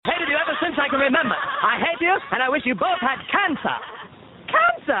remember, I hate you, and I wish you both had cancer.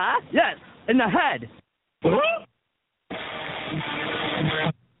 Cancer? Yes, in the head.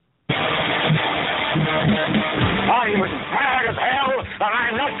 I'm as mad as hell, and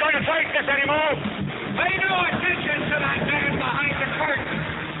I'm not going to take this anymore. Pay no attention to that man behind the curtain.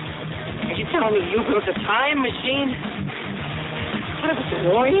 Are you telling me you built a time machine? What if it's a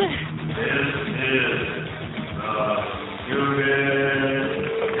warrior? This is stupid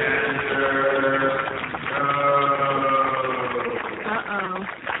cancer show. Uh-oh.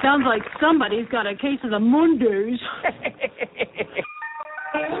 Sounds like somebody's got a case of the Mondays.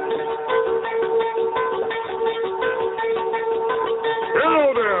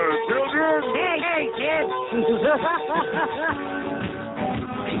 Hello there, children. Hey, kids.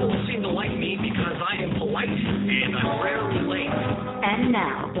 People seem to like me because I am polite and I'm rarely late. And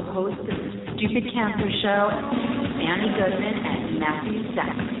now, the host of the Stupid Cancer Show, Annie Goodman and Matthew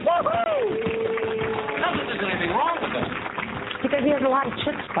Sack. Woohoo! Not that there's anything wrong with it. Because he has a lot of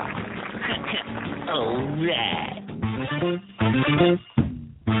chutzpah. All right.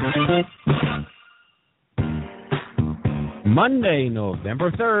 Monday,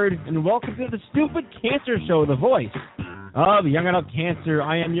 November 3rd, and welcome to the Stupid Cancer Show, the voice of young adult cancer.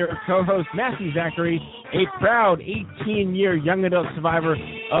 I am your co-host, Matthew Zachary, a proud 18-year young adult survivor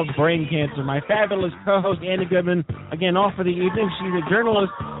of brain cancer. My fabulous co-host, Annie Goodman, again, off for the evening. She's a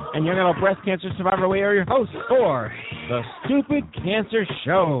journalist and young adult breast cancer survivor. We are your hosts for the Stupid Cancer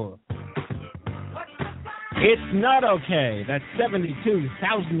Show. It's not okay that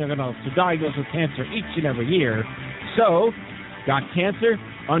 72,000 young adults are diagnosed with cancer each and every year. So, got cancer,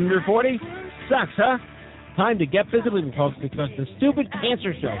 under 40? Sucks, huh? Time to get busy with it, folks, because the Stupid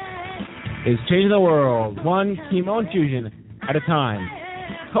Cancer Show is changing the world, one chemo infusion at a time.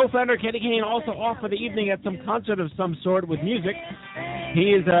 Co-founder Kenny Kane also off for the evening at some concert of some sort with music.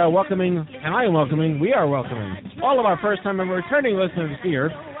 He is welcoming, and I am welcoming, we are welcoming all of our first-time and returning listeners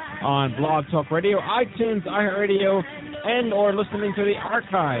here on Blog Talk Radio, iTunes, iHeartRadio, and or listening to the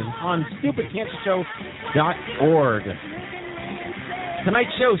archives on stupidcancershow.org.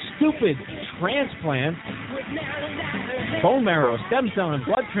 Tonight's show, Stupid Transplants, bone marrow, stem cell, and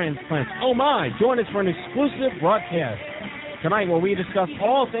blood transplants. Oh my, join us for an exclusive broadcast tonight where we discuss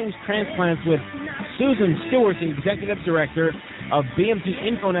all things transplants with Susan Stewart, the Executive Director of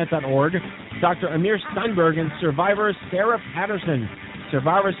BMTinfonet.org, Dr. Amir Steinberg, and survivor Sarah Patterson.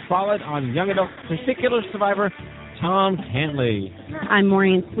 Survivor Spotlight on young adult testicular survivor Tom Cantley. I'm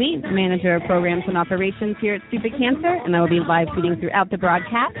Maureen Sweet, Manager of Programs and Operations here at Stupid Cancer, and I will be live tweeting throughout the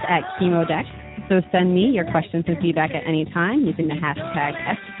broadcast at ChemoDeck. So send me your questions and feedback at any time using the hashtag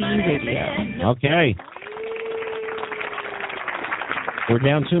SBRadio. Okay. We're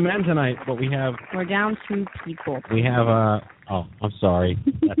down 2 men tonight, but we're down 2 people. We have, oh, I'm sorry.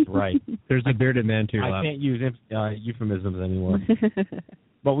 That's right. There's a bearded man to your left. I can't use euphemisms anymore.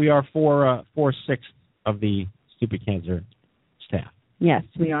 But we are 4/6 of the Stupid Cancer staff. Yes,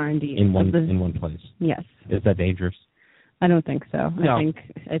 we are indeed. In one place. Yes. Is that dangerous? I don't think so. No.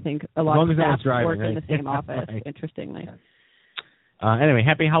 I think a lot of staff work right? in the same office, Right. Interestingly. Anyway,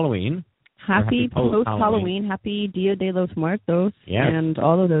 happy Halloween. Happy post-Halloween. Happy Dia de los Muertos. Yes. And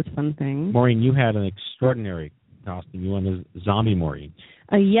all of those fun things. Maureen, you had an extraordinary costume. You went as zombie Maureen.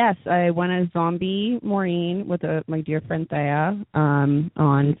 Yes, I went as zombie Maureen with my dear friend Thea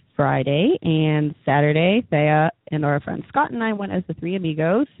on Friday, and Saturday Thea and our friend Scott and I went as the Three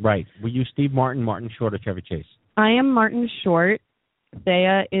Amigos. Right. Were you Steve Martin, Martin Short, or Chevy Chase? I am Martin Short.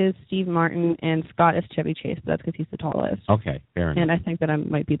 Thea is Steve Martin, and Scott is Chevy Chase. But that's because he's the tallest. Okay, fair enough. And I think that I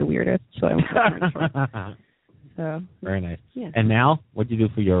might be the weirdest, so I went for Martin Short. So very nice. Yeah. And now, what did you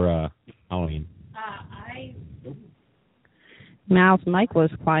do for your Halloween? Mal's mic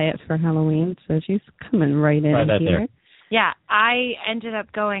was quiet for Halloween, so she's coming right in here. There. Yeah, I ended up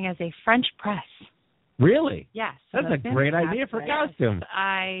going as a French press. Really? Yes. That's a great idea for a costume.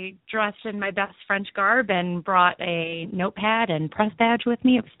 I dressed in my best French garb and brought a notepad and press badge with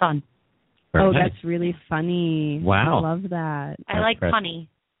me. It was fun. Very nice. That's really funny. Wow. I love that. I like funny.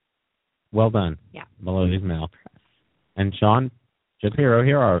 Well done. Yeah. Melodies Mal. And Sean Shapiro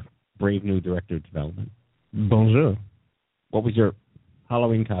here, our brave new Director of Development. Bonjour. What was your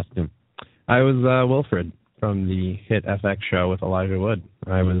Halloween costume? I was Wilfred from the hit FX show with Elijah Wood.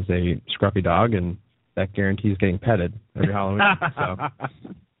 I was a scruffy dog, and that guarantees getting petted every Halloween. So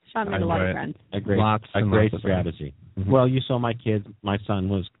Sean made a lot of friends. A great strategy. Mm-hmm. Well, you saw my kids. My son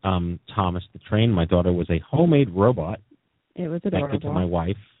was Thomas the Train. My daughter was a homemade robot. It was adorable. Thank you to my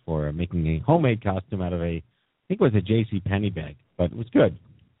wife for making a homemade costume out of I think it was a J.C. Penney bag, but it was good.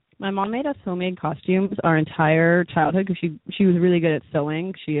 My mom made us homemade costumes our entire childhood because she was really good at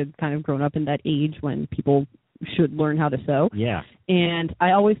sewing. She had kind of grown up in that age when people should learn how to sew. Yeah. And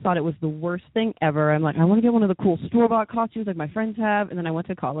I always thought it was the worst thing ever. I'm like, I want to get one of the cool store-bought costumes like my friends have. And then I went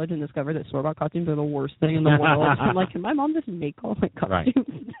to college and discovered that store-bought costumes are the worst thing in the world. I'm like, can my mom just make all my costumes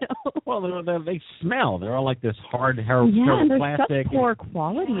now? Well, they smell. They're all like this hard and they're plastic. such poor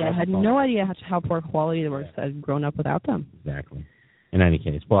quality. I had no idea how poor quality they were because I'd grown up without them. Exactly. In any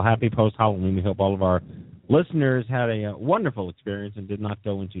case, well, happy post-Halloween. We hope all of our listeners had a wonderful experience and did not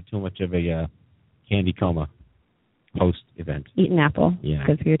go into too much of a candy coma post-event. Eat an apple. Yeah.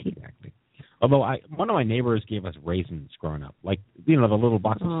 Good for your teeth. Exactly. Although one of my neighbors gave us raisins growing up. Like, the little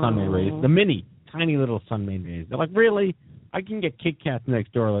box of Sunday raisins. The mini, tiny little Sunday raisins. They're like, really? I can get Kit Kats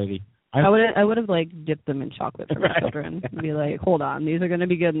next door, lady. I would have dipped them in chocolate for my children and be like, hold on, these are going to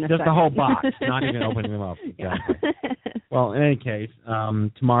be good in a Just second. the whole box, not even opening them up. Exactly. Well, in any case,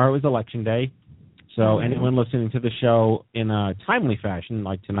 tomorrow is Election Day, so anyone listening to the show in a timely fashion,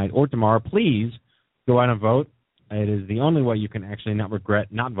 like tonight or tomorrow, please go out and vote. It is the only way you can actually not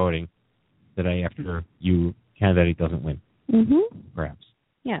regret not voting the day after your candidate doesn't win. Mm-hmm. Perhaps.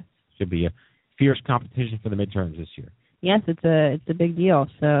 Yes. Should be a fierce competition for the midterms this year. Yes, it's a big deal.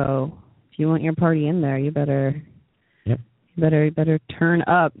 So if you want your party in there, you better turn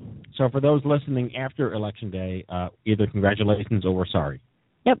up. So for those listening after Election Day, either congratulations or we're sorry.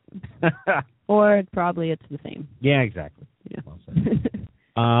 Yep. Or probably it's the same. Yeah, exactly. Yeah. Well said.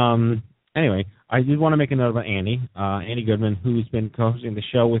 Anyway, I did want to make a note about Annie Goodman, who's been co-hosting the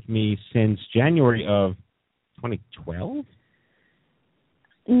show with me since January of 2012.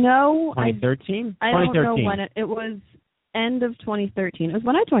 No, 2013. I don't know when it was. End of 2013. It was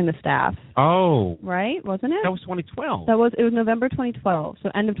when I joined the staff. Oh. Right? Wasn't it? That was 2012. It was November 2012, so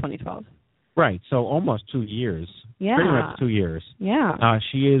end of 2012. Right, so almost 2 years. Yeah. Pretty much 2 years. Yeah.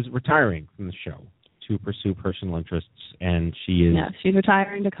 She is retiring from the show to pursue personal interests, and she is... Yeah, she's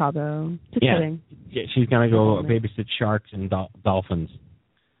retiring to Cabo. Just kidding. Yeah, she's going to go babysit sharks and dolphins.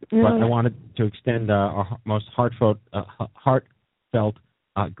 Yeah. But I wanted to extend our most heartfelt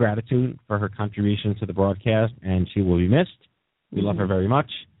gratitude for her contributions to the broadcast, and she will be missed. We love her very much.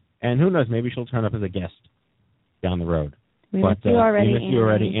 And who knows, maybe she'll turn up as a guest down the road. We miss you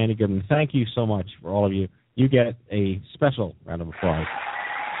already, Annie Goodman. Thank you so much for all of you. You get a special round of applause.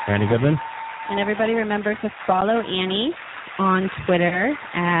 Annie Goodman. And everybody remember to follow Annie on Twitter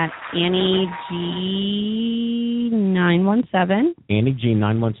at AnnieG917.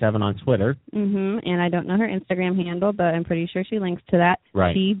 AnnieG917 on Twitter. And I don't know her Instagram handle, but I'm pretty sure she links to that.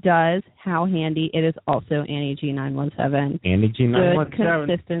 Right. She does. How handy. It is also AnnieG917. AnnieG917. Good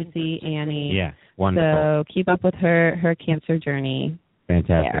consistency, Annie. Yeah, wonderful. So keep up with her cancer journey.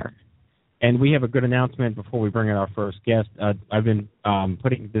 Fantastic. There. And we have a good announcement before we bring in our first guest. I've been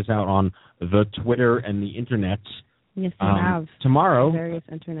putting this out on the Twitter and the internets. Yes, you have. Tomorrow, various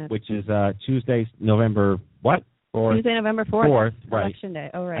internet. which is Tuesday, November what? Tuesday, November 4th. Right. Election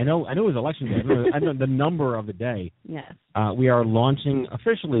Day. Oh, right. I knew it was Election Day. I know the number of the day. Yes. We are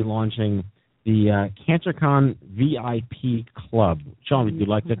officially launching the CancerCon VIP Club. Sean, would you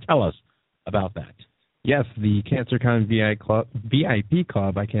like to tell us about that? Yes, the CancerCon VIP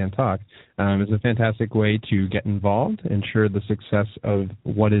Club, I can't talk, is a fantastic way to get involved, ensure the success of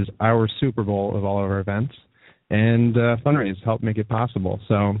what is our Super Bowl of all of our events, and fundraise, help make it possible.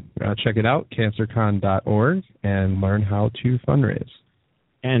 So check it out, cancercon.org, and learn how to fundraise.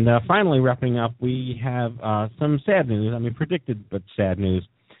 And finally, wrapping up, we have some sad news. I mean, predicted but sad news.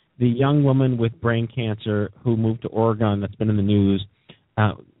 The young woman with brain cancer who moved to Oregon that's been in the news,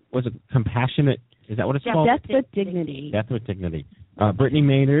 was it Compassionate? Is that what it's called? Death with Dignity. Death with Dignity. Brittany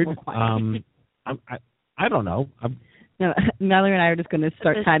Maynard. I don't know. No, Mallory and I are just going to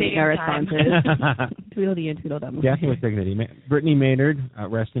start typing our responses. Tweedledee and Tweedledum. Death with Dignity. Brittany Maynard,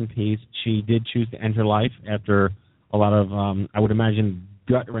 rest in peace. She did choose to end her life after a lot of, I would imagine,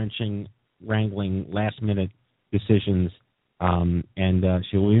 gut-wrenching, wrangling, last-minute decisions, and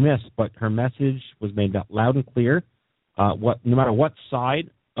she will be missed. But her message was made loud and clear. No matter what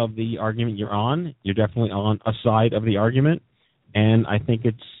side of the argument you're on, you're definitely on a side of the argument, and I think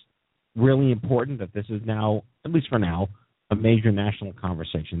it's really important that this is now, at least for now, a major national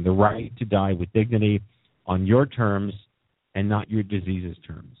conversation. The right to die with dignity on your terms and not your disease's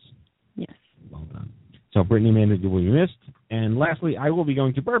terms. Yes. Well done. So Brittany Maynard will be missed. And lastly, I will be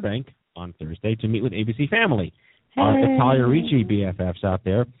going to Burbank on Thursday to meet with ABC Family. The Talia Ricci BFFs out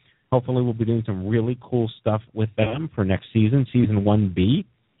there. Hopefully we'll be doing some really cool stuff with them for next season, Season 1B,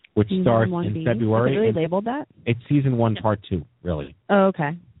 which starts in February. Is it really labeled that? It's Season 1, Part 2, really. Oh,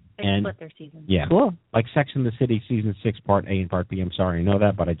 okay. They And split their season. yeah, Cool. like Sex and the City season 6, part A and part B. I'm sorry, I know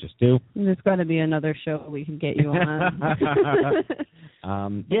that, but I just do. There's got to be another show we can get you on.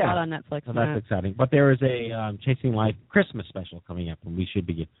 Yeah, Not on Netflix. so that's exciting. But there is a Chasing Life Christmas special coming up, and we should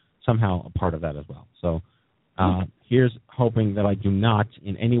be somehow a part of that as well. So here's hoping that I do not,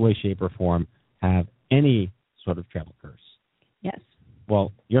 in any way, shape, or form, have any sort of travel curse. Yes.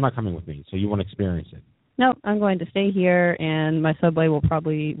 Well, you're not coming with me, so you won't experience it. No, I'm going to stay here, and my subway will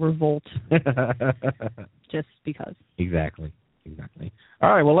probably revolt just because. Exactly. All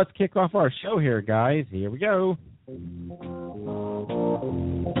right, well, let's kick off our show here, guys. Here we go.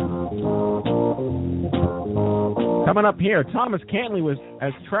 Coming up here, Thomas Cantley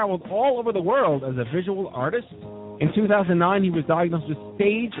has traveled all over the world as a visual artist. In 2009, he was diagnosed with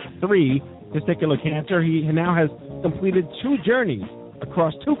stage 3 testicular cancer. He now has completed 2 journeys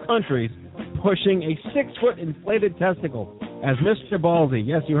across 2 countries, pushing a 6-foot inflated testicle as Mr. Ballsy.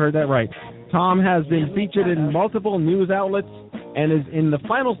 Yes, you heard that right. Tom has been featured in multiple news outlets and is in the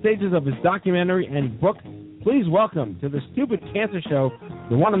final stages of his documentary and book. Please welcome to the Stupid Cancer Show,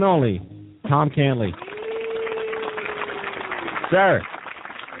 the one and only Tom Cantley. Sir.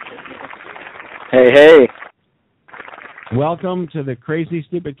 Hey. Welcome to the Crazy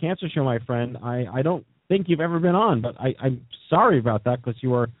Stupid Cancer Show, my friend. I don't think you've ever been on, but I'm sorry about that because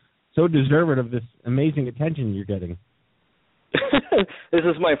you are so deserving of this amazing attention you're getting. This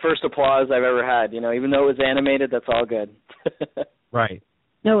is my first applause I've ever had. Even though it was animated, that's all good. Right.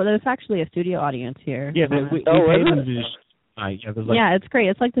 No, there's actually a studio audience here. Yeah, we paid them to yeah, it's great.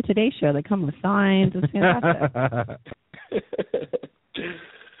 It's like the Today Show. They come with signs. It's fantastic.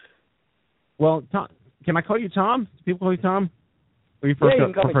 Well, Tom, can I call you Tom? Do people call you Tom? Or you yeah, you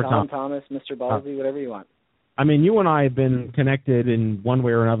can call me Tom, Thomas, Mr. Ballsy, whatever you want. I mean, you and I have been connected in one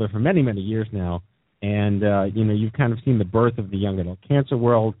way or another for many, many years now. And, you've kind of seen the birth of the young adult cancer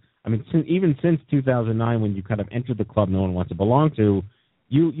world. I mean, even since 2009 when you kind of entered the club no one wants to belong to,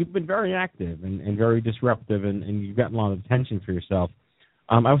 you've been very active and very disruptive, and you've gotten a lot of attention for yourself.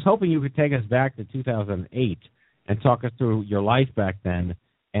 I was hoping you could take us back to 2008 and talk us through your life back then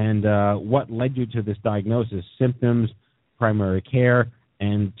and what led you to this diagnosis, symptoms, primary care,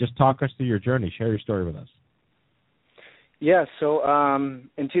 and just talk us through your journey. Share your story with us. Yeah, so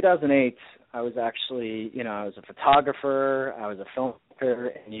in 2008, I was actually, I was a photographer, I was a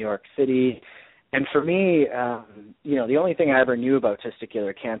filmmaker in New York City, and for me, the only thing I ever knew about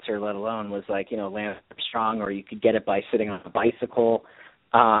testicular cancer, let alone, was like, Lance Armstrong, or you could get it by sitting on a bicycle.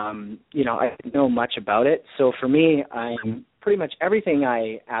 I didn't know much about it, so for me, I'm pretty much everything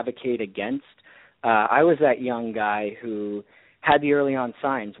I advocate against. I was that young guy who had the early on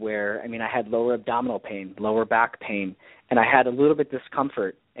signs where, I had lower abdominal pain, lower back pain, and I had a little bit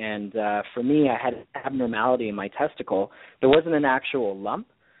discomfort. And for me, I had an abnormality in my testicle. There wasn't an actual lump.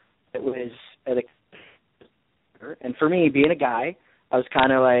 It was and for me, being a guy, I was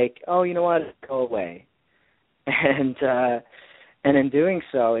kind of like, oh, you know what, go away. And in doing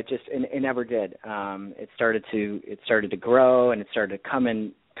so, it never did. It started to grow, and it started to come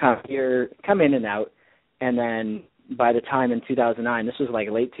in and out. And then by the time in 2009, this was like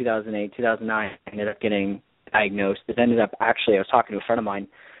late 2008, 2009, I ended up getting diagnosed. It ended up, actually, I was talking to a friend of mine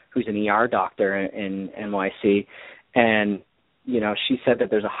who's an ER doctor in NYC, and she said that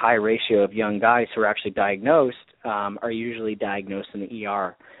there's a high ratio of young guys who are actually diagnosed are usually diagnosed in the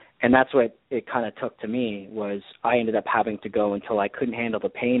ER. And that's what it kind of took to me, was I ended up having to go until I couldn't handle the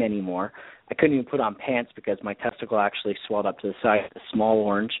pain anymore. I couldn't even put on pants because my testicle actually swelled up to the size of a small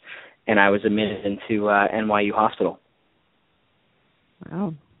orange, and I was admitted into NYU Hospital.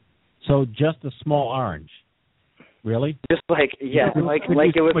 Wow. So just a small orange? Really? Just like it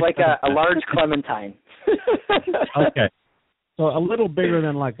was like a large clementine. Okay. So a little bigger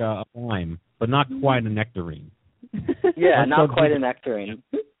than like a lime, but not quite a nectarine. Yeah, not quite a nectarine.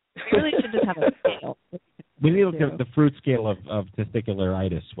 You really should just have a scale. We need to look at the fruit scale of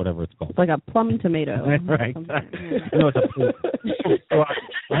testicularitis, whatever it's called. It's like a plum tomato. Right. No, it's a fruit. So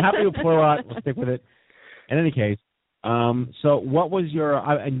I'm happy with pleurat. We'll stick with it. In any case, so what was your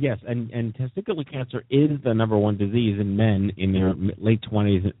and testicular cancer is the number one disease in men in their late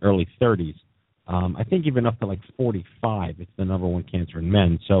 20s and early 30s. I think even up to like 45, it's the number one cancer in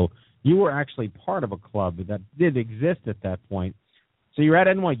men. So you were actually part of a club that did exist at that point. So you're at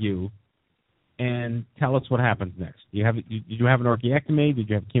NYU, and tell us what happens next. Did you have an orchiectomy? Did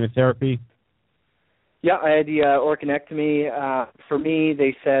you have chemotherapy? Yeah, I had the orchiectomy. For me,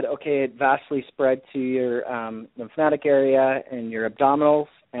 they said, okay, it vastly spread to your lymphatic area and your abdominals,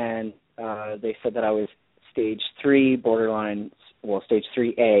 and they said that I was stage 3 borderline, stage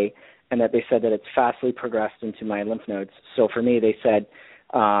 3A, and that they said that it's vastly progressed into my lymph nodes. So for me, they said,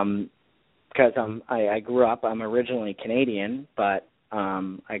 because I grew up. I'm originally Canadian, but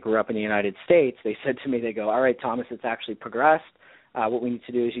I grew up in the United States. They said to me, they go, all right, Thomas, it's actually progressed. What we need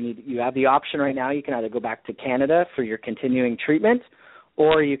to do is you have the option right now. You can either go back to Canada for your continuing treatment,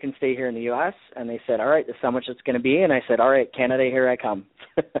 or you can stay here in the U.S. And they said, all right, this is how much it's going to be. And I said, all right, Canada, here I come.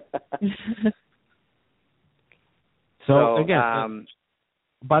 So again,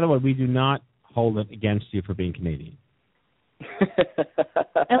 by the way, we do not hold it against you for being Canadian.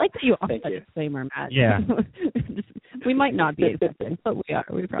 I like that you offer Thank that you. disclaimer, Matt. Yeah. We might not be accepting, but we are.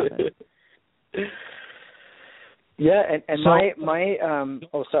 We promise. Yeah, and So- my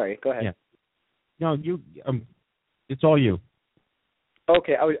oh, sorry, go ahead. Yeah. No, you. It's all you.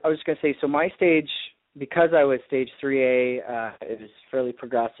 Okay, I was going to say, so my stage, because I was stage 3A, it was fairly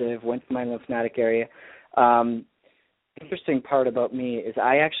progressive, went to my lymphatic area. Interesting part about me is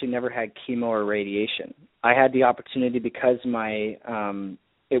I actually never had chemo or radiation. I had the opportunity because my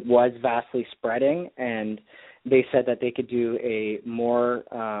it was vastly spreading, and they said that they could do a more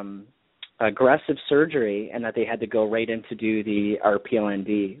aggressive surgery and that they had to go right in to do the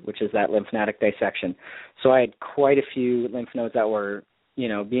RPLND, which is that lymphatic dissection. So I had quite a few lymph nodes that were,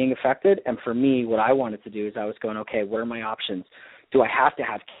 being affected. And for me, what I wanted to do is I was going, okay, what are my options? Do I have to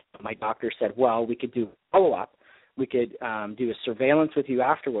have chemo? My doctor said, well, we could do follow-up. We could do a surveillance with you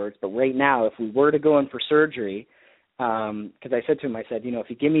afterwards. But right now, if we were to go in for surgery, because I said to him, I said, if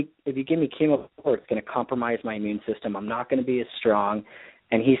you give me chemo, it's going to compromise my immune system. I'm not going to be as strong.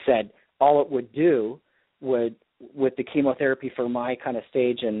 And he said, all it would do with the chemotherapy for my kind of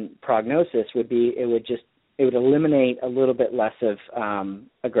stage and prognosis would be it would eliminate a little bit less of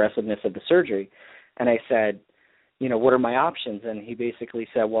aggressiveness of the surgery. And I said, what are my options? And he basically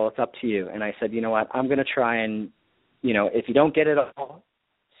said, well, it's up to you. And I said, you know what, I'm going to try and, if you don't get it all,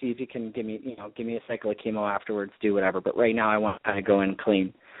 see if you can give me a cycle of chemo afterwards, do whatever. But right now I want to kind of go in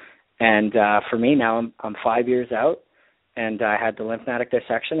clean. And for me now, I'm 5 years out, and I had the lymphatic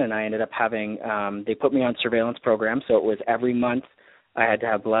dissection, and I ended up having, they put me on surveillance program, so it was every month I had to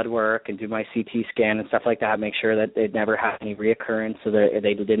have blood work and do my CT scan and stuff like that, make sure that they'd never had any reoccurrence so that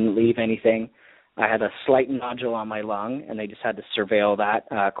they didn't leave anything. I had a slight nodule on my lung, and they just had to surveil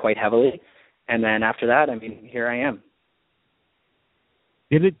that quite heavily. And then after that, here I am.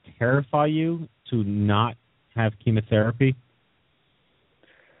 Did it terrify you to not have chemotherapy?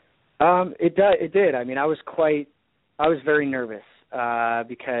 It did. I was very nervous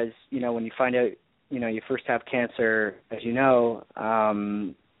because, when you find out, you first have cancer, as you know,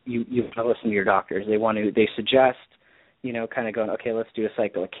 you have to listen to your doctors. They suggest, kind of going, okay, let's do a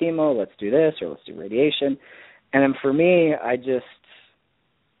cycle of chemo, let's do this, or let's do radiation. And then for me, I just,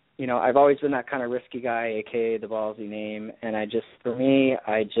 I've always been that kind of risky guy, aka the ballsy name, and I didn't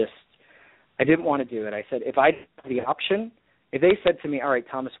want to do it. I said, if I had the option, if they said to me, all right,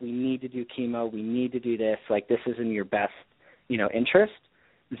 Thomas, we need to do chemo, we need to do this, like this is in your best, interest,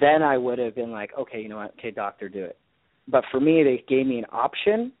 then I would have been like, okay, you know what, okay, doctor, do it. But for me, they gave me an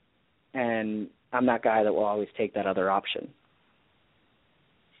option, and I'm that guy that will always take that other option.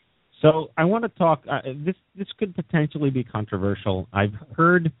 So I want to talk, this could potentially be controversial. I've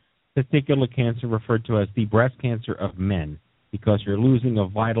heard testicular cancer referred to as the breast cancer of men because you're losing a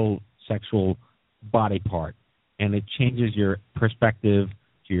vital sexual body part, and it changes your perspective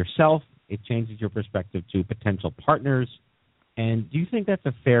to yourself. It changes your perspective to potential partners. And do you think that's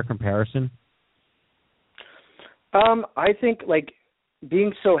a fair comparison? I think,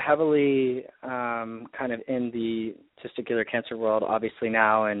 being so heavily kind of in the testicular cancer world, obviously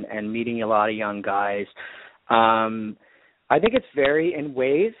now, and meeting a lot of young guys, I think it's very, in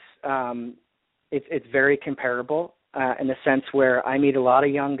ways, it's very comparable in the sense where I meet a lot of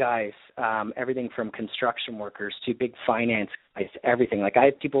young guys, everything from construction workers to big finance guys, everything. I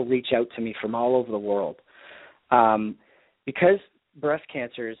have people reach out to me from all over the world. Because breast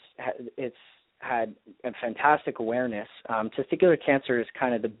cancer it's had a fantastic awareness. Testicular cancer is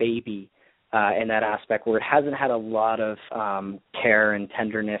kind of the baby in that aspect where it hasn't had a lot of care and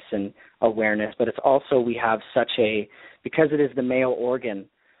tenderness and awareness, but it's also we have because it is the male organ,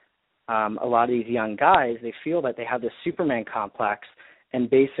 a lot of these young guys, they feel that they have this Superman complex, and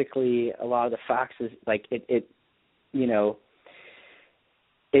basically a lot of the facts is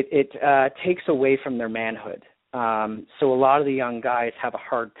it takes away from their manhood. So a lot of the young guys have a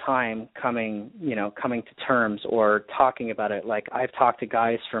hard time coming to terms or talking about it. I've talked to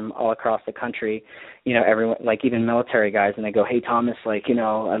guys from all across the country, everyone, even military guys, and they go, hey, Thomas, I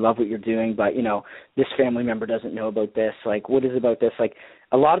love what you're doing, but, this family member doesn't know about this. What is about this?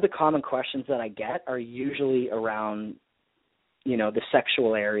 A lot of the common questions that I get are usually around, the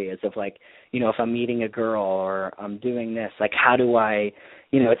sexual areas of if I'm meeting a girl or I'm doing this, how do I,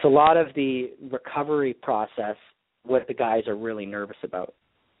 it's a lot of the recovery process what the guys are really nervous about.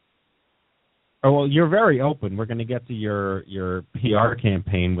 Oh, well, you're very open. We're going to get to your PR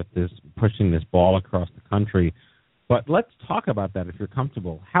campaign with this, pushing this ball across the country. But let's talk about that if you're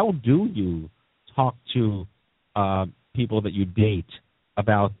comfortable. How do you talk to people that you date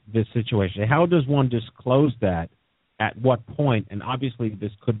about this situation? How does one disclose that? At what point? And obviously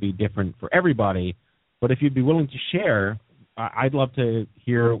this could be different for everybody, but if you'd be willing to share, I'd love to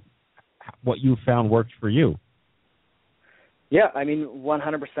hear what you found worked for you. Yeah, I mean,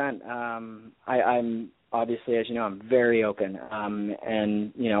 100%. I'm obviously, as you know, I'm very open,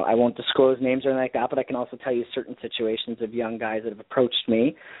 and I won't disclose names or anything like that, but I can also tell you certain situations of young guys that have approached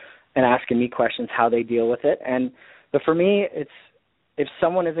me and asking me questions how they deal with it. But for me, it's if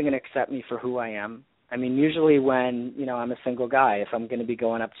someone isn't going to accept me for who I am. I mean, usually when I'm a single guy, if I'm going to be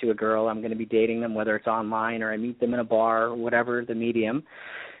going up to a girl, I'm going to be dating them, whether it's online or I meet them in a bar or whatever the medium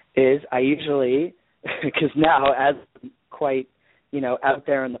is. I usually, because now as quite, out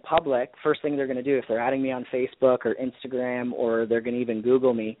there in the public, first thing they're going to do if they're adding me on Facebook or Instagram or they're going to even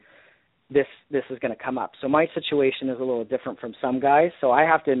Google me, this is going to come up. So my situation is a little different from some guys. So I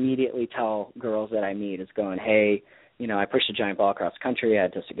have to immediately tell girls that I meet, it's going, hey, I pushed a giant ball across the country. I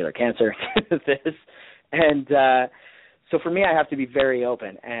had testicular cancer. This, and so for me, I have to be very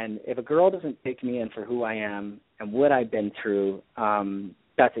open. And if a girl doesn't take me in for who I am and what I've been through,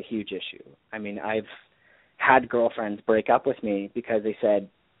 that's a huge issue. I mean, I've had girlfriends break up with me because they said,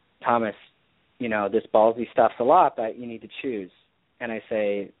 Thomas, this ballsy stuff's a lot, but you need to choose. And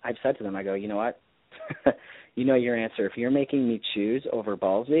I've said to them, I go, you know what? You know your answer. If you're making me choose over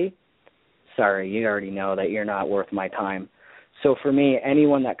ballsy, sorry, you already know that you're not worth my time. So for me,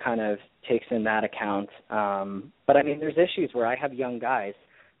 anyone that kind of takes in that account, but I mean, there's issues where I have young guys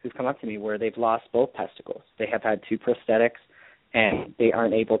who've come up to me where they've lost both testicles. They have had 2 prosthetics, and they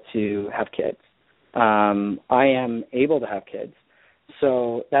aren't able to have kids. I am able to have kids.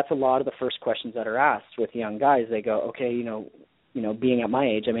 So that's a lot of the first questions that are asked with young guys. They go, okay, being at my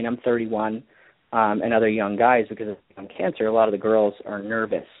age, I mean, I'm 31, and other young guys, because of cancer, a lot of the girls are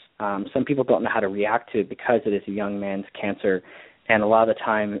nervous. Some people don't know how to react to it because it is a young man's cancer, and a lot of the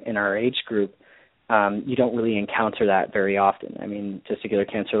time in our age group, you don't really encounter that very often. I mean, testicular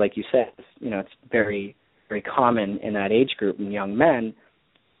cancer, like you said, it's very, very common in that age group in young men,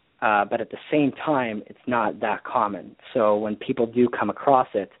 but at the same time, it's not that common. So when people do come across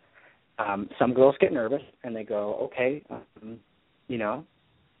it, some girls get nervous, and they go, okay,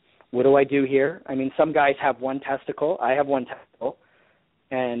 what do I do here? I mean, some guys have 1 testicle. I have 1 testicle.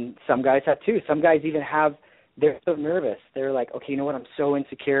 And some guys have 2. Some guys even they're so nervous. They're like, okay, you know what? I'm so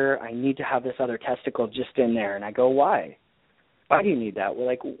insecure. I need to have this other testicle just in there. And I go, why? Why do you need that?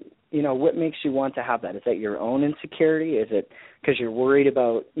 Well, what makes you want to have that? Is that your own insecurity? Is it because you're worried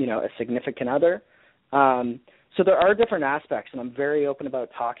about, a significant other? So there are different aspects, and I'm very open about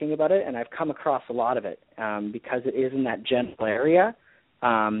talking about it, and I've come across a lot of it because it is in that genital area.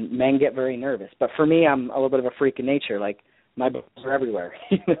 Men get very nervous. But for me, I'm a little bit of a freak in nature. Like, my balls are everywhere,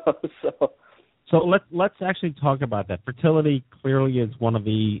 So let's actually talk about that. Fertility clearly is one of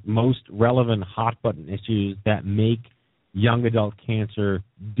the most relevant hot-button issues that make young adult cancer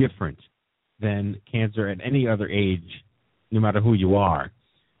different than cancer at any other age, no matter who you are.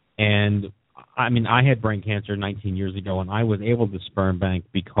 And, I mean, I had brain cancer 19 years ago, and I was able to sperm bank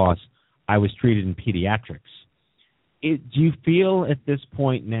because I was treated in pediatrics. Do you feel at this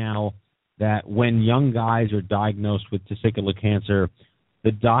point now that when young guys are diagnosed with testicular cancer,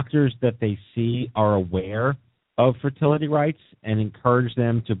 the doctors that they see are aware of fertility rights and encourage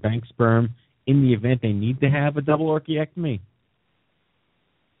them to bank sperm in the event they need to have a double orchiectomy?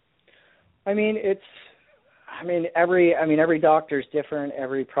 Every doctor's different,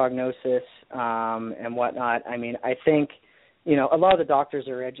 every prognosis and whatnot. I mean, I think, a lot of the doctors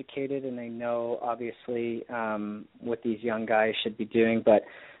are educated and they know, obviously, what these young guys should be doing. But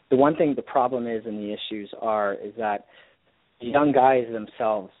the one thing the problem is and the issues is that the young guys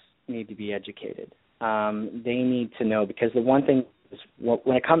themselves need to be educated. They need to know, because the one thing is,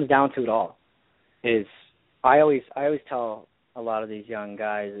 when it comes down to it all, is I always tell a lot of these young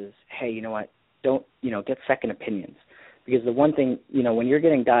guys is, hey, you know what, don't, get second opinions. Because the one thing, when you're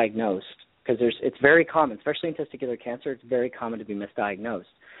getting diagnosed, because it's very common, especially in testicular cancer, it's very common to be misdiagnosed.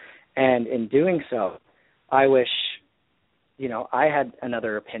 And in doing so, I wish, I had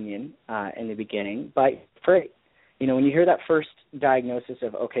another opinion in the beginning, but when you hear that first diagnosis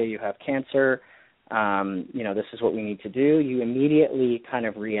of, okay, you have cancer, this is what we need to do, you immediately kind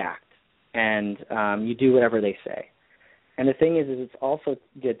of react, and you do whatever they say. And the thing is it's also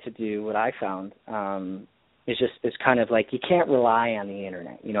good to do what I found, is kind of like you can't rely on the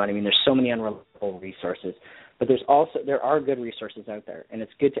internet. You know what I mean? There's so many unreliable resources, but there are good resources out there, and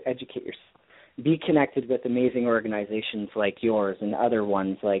it's good to educate yourself. Be connected with amazing organizations like yours and other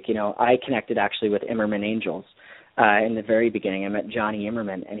ones. Like, you know, I connected actually with Immerman Angels in the very beginning. I met Johnny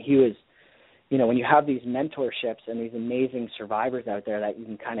Immerman, and he was, you know, when you have these mentorships and these amazing survivors out there that you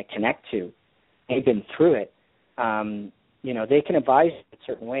can kind of connect to, they've been through it, you know, they can advise you in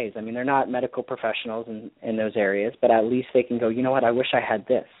certain ways. I mean, they're not medical professionals in those areas, but at least they can go, you know what, I wish I had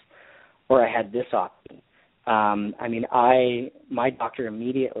this, or I had this option. I mean, my doctor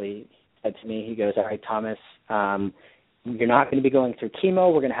immediately said to me, he goes, all right, Thomas, you're not going to be going through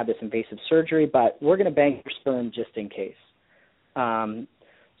chemo. We're going to have this invasive surgery, but we're going to bank your sperm just in case.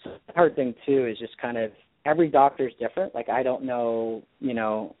 So the hard thing, too, is just kind of every doctor is different. Like, I don't know, you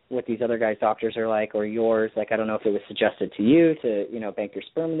know, what these other guys' doctors are like or yours. Like, I don't know if it was suggested to you to, you know, bank your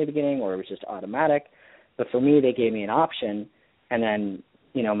sperm in the beginning or it was just automatic. But for me, they gave me an option. And then,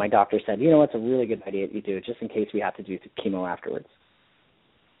 you know, my doctor said, you know, it's a really good idea that you do it just in case we have to do chemo afterwards.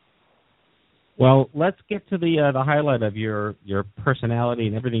 Well, let's get to the highlight of your personality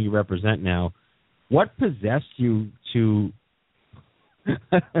and everything you represent now. What possessed you to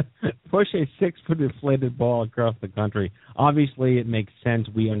push a 6-foot inflated ball across the country? Obviously, it makes sense.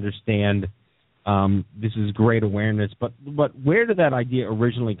 We understand this is great awareness, but where did that idea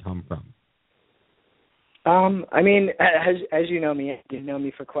originally come from? I mean, as you know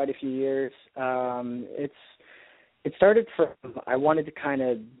me for quite a few years. It started from I wanted to kind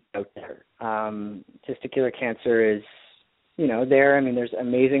of out there. Testicular cancer is, you know, there. I mean, there's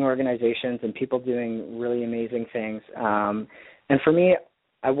amazing organizations and people doing really amazing things. And for me,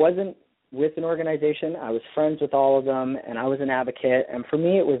 I wasn't with an organization. I was friends with all of them, and I was an advocate. And for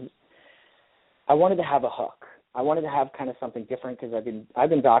me, I wanted to have a hook. I wanted to have kind of something different because I've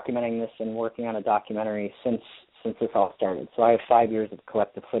been documenting this and working on a documentary since this all started. So I have 5 years of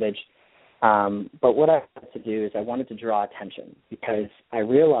collective footage. But what I wanted to do is I wanted to draw attention because I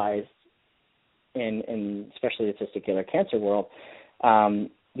realized in especially the testicular cancer world,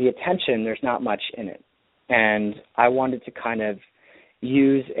 the attention, there's not much in it. And I wanted to kind of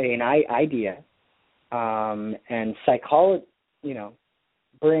use an idea and psychology, you know,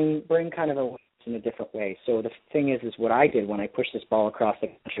 bring kind of a in a different way. So the thing is what I did when I pushed this ball across the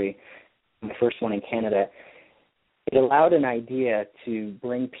country, my first one in Canada, it allowed an idea to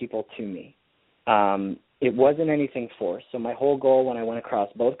bring people to me. It wasn't anything forced. So my whole goal when I went across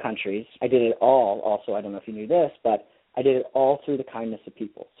both countries, I did it all, also, I don't know if you knew this, but I did it all through the kindness of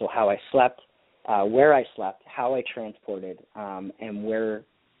people. So how I slept, where I slept, how I transported, and where,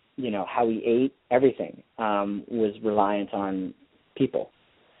 you know, how we ate, everything was reliant on people.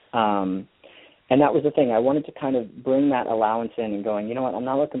 And that was the thing. I wanted to kind of bring that allowance in and going, you know what, I'm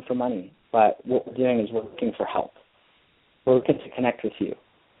not looking for money, but what we're doing is we're looking for help. We're looking to connect with you.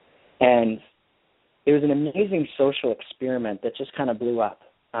 And it was an amazing social experiment that just kind of blew up.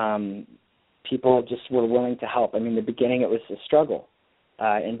 People just were willing to help. I mean, in the beginning it was a struggle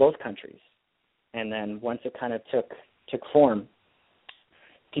in both countries. And then once it kind of took form,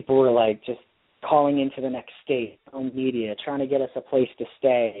 people were like just calling into the next state, on media, trying to get us a place to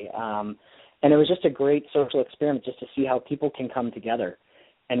stay. And it was just a great social experiment just to see how people can come together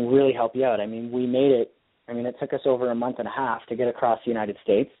and really help you out. I mean, we made it. I mean, it took us over a month and a half to get across the United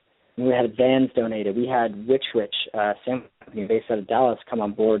States. And we had vans donated. We had Witch, sandwich company based out of Dallas, come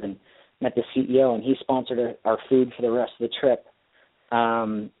on board and met the CEO, and he sponsored our food for the rest of the trip.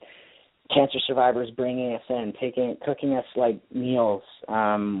 Cancer survivors bringing us in, cooking us like meals.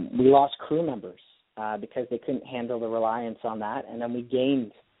 We lost crew members because they couldn't handle the reliance on that, and then we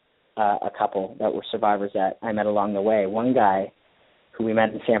gained a couple that were survivors that I met along the way. One guy who we met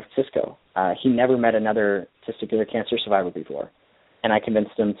in San Francisco, he never met another testicular cancer survivor before, and I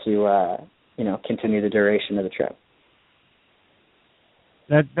convinced him to, continue the duration of the trip.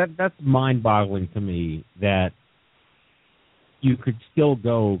 That's mind-boggling to me that you could still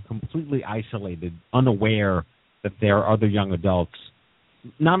go completely isolated, unaware that there are other young adults,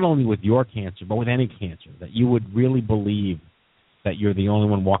 not only with your cancer, but with any cancer, that you would really believe that you're the only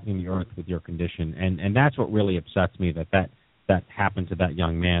one walking the earth with your condition. And that's what really upsets me, that happened to that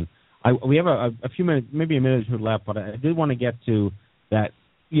young man. We have a few minutes, maybe a minute or two left, but I did want to get to that,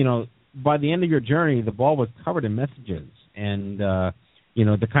 you know, by the end of your journey, the ball was covered in messages and,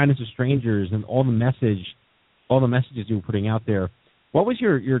 the kindness of strangers and all the messages you were putting out there. What was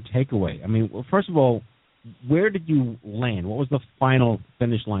your takeaway? I mean, well, first of all, where did you land? What was the final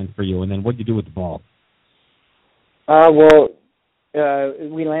finish line for you? And then what did you do with the ball?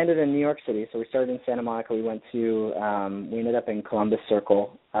 We landed in New York City, so we started in Santa Monica. We went to, we ended up in Columbus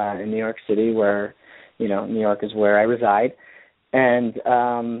Circle in New York City where, New York is where I reside. And,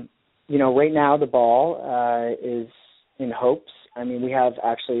 right now the ball is in hopes. I mean, we have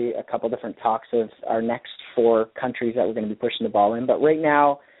actually a couple different talks of our next 4 countries that we're going to be pushing the ball in. But right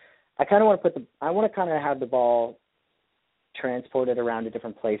now, I kind of want to have the ball transported around to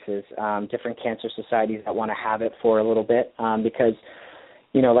different places, different cancer societies that want to have it for a little bit, because,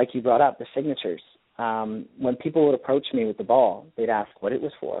 like you brought up, the signatures. When people would approach me with the ball, they'd ask what it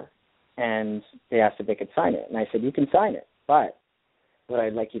was for, and they asked if they could sign it. And I said, you can sign it, but what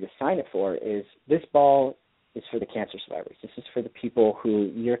I'd like you to sign it for is this ball is for the cancer survivors. This is for the people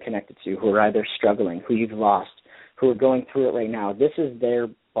who you're connected to, who are either struggling, who you've lost, who are going through it right now. This is their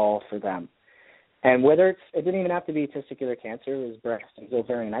ball for them. And whether it didn't even have to be testicular cancer, it was breast, it was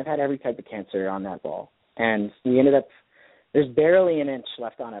ovarian. I've had every type of cancer on that ball. And we ended up, there's barely an inch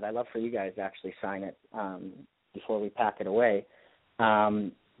left on it. I'd love for you guys to actually sign it before we pack it away.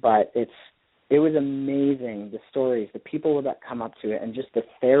 But it was amazing, the stories, the people that come up to it, and just the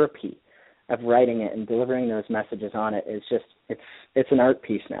therapy of writing it and delivering those messages on it is just, it's an art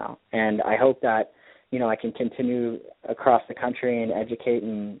piece now. And I hope that, I can continue across the country and educate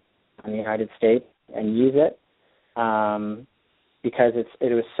in the United States and use it, because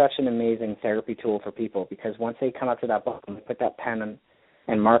it was such an amazing therapy tool for people, because once they come up to that book and they put that pen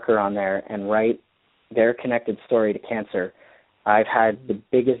and marker on there and write their connected story to cancer, I've had the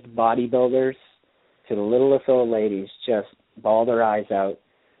biggest bodybuilders to the littlest old ladies just bawl their eyes out,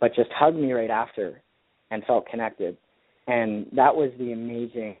 but just hug me right after and felt connected. And that was the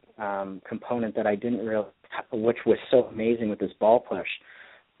amazing component that I didn't realize, which was so amazing with this ball push,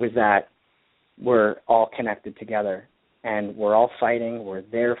 was that we're all connected together and we're all fighting, we're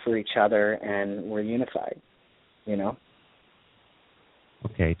there for each other, and we're unified,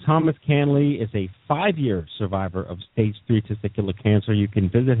 Okay, Thomas Canley is a 5-year survivor of stage 3 testicular cancer. You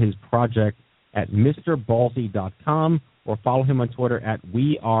can visit his project at MrBallsy.com or follow him on Twitter at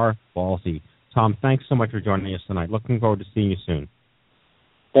WeAreBallsy. Tom, thanks so much for joining us tonight. Looking forward to seeing you soon.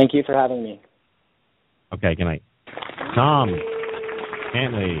 Thank you for having me. Okay, good night. Tom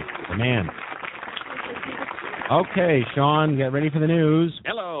Canley, the man. Okay, Sean, get ready for the news.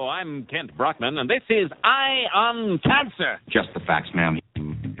 Hello, I'm Kent Brockman, and this is Eye on Cancer. Just the facts, ma'am.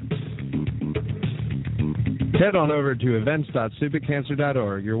 Head on over to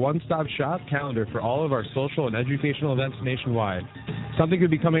events.stupidcancer.org, your one-stop shop calendar for all of our social and educational events nationwide. Something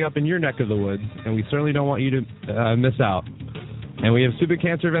could be coming up in your neck of the woods, and we certainly don't want you to miss out. And we have Stupid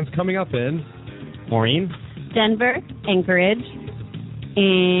Cancer events coming up in Maureen, Denver, Anchorage,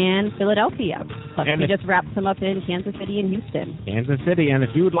 and Philadelphia. Plus, we just wrapped some up in Kansas City and Houston. Kansas City. And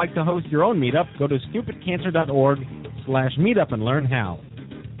if you would like to host your own meetup, go to stupidcancer.org/meetup and learn how.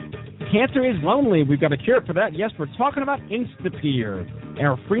 Cancer is lonely. We've got a cure for that. Yes, we're talking about Instapeer,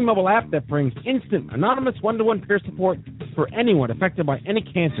 our free mobile app that brings instant, anonymous, one-to-one peer support for anyone affected by any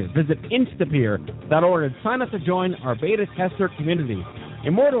cancer. Visit Instapeer.org and sign up to join our beta tester community.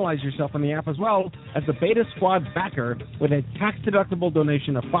 Immortalize yourself in the app as well as the Beta Squad backer with a tax-deductible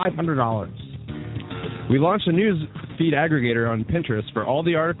donation of $500. We launched a news feed aggregator on Pinterest for all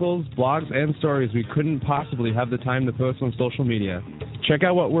the articles, blogs, and stories we couldn't possibly have the time to post on social media. Check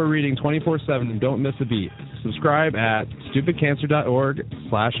out what we're reading 24/7 and don't miss a beat. Subscribe at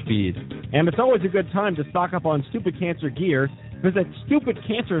stupidcancer.org/feed. And it's always a good time to stock up on Stupid Cancer gear. Visit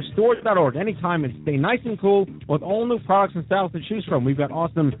stupidcancerstores.org anytime and stay nice and cool with all new products and styles to choose from. We've got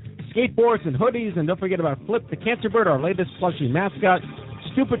awesome skateboards and hoodies, and don't forget about Flip the Cancer Bird, our latest plushie mascot.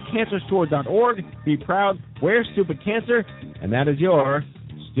 StupidCancerStore.org. Be proud, wear Stupid Cancer, and that is your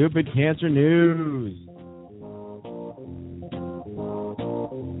Stupid Cancer News.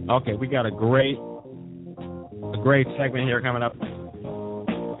 Okay, we got a great segment here coming up.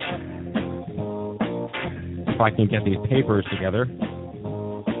 If I can get these papers together.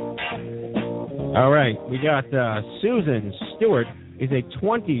 All right, we got Susan Stewart is a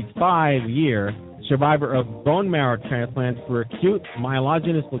 25-year survivor of bone marrow transplant for acute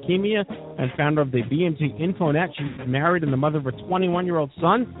myelogenous leukemia and founder of the BMT InfoNet. She's married and the mother of a 21-year-old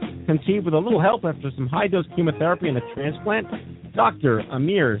son, conceived with a little help after some high-dose chemotherapy and a transplant. Dr.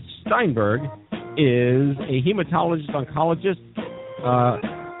 Amir Steinberg is a hematologist-oncologist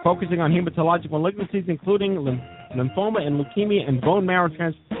focusing on hematologic malignancies, including lymphoma and leukemia and bone marrow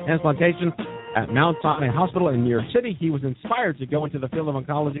transplantation at Mount Sinai Hospital in New York City. He was inspired to go into the field of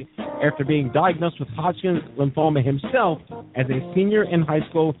oncology after being diagnosed with Hodgkin's lymphoma himself as a senior in high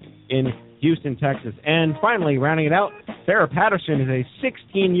school in Houston, Texas. And finally, rounding it out, Sarah Patterson is a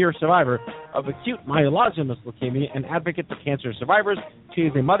 16-year survivor of acute myelogenous leukemia and advocate for cancer survivors. She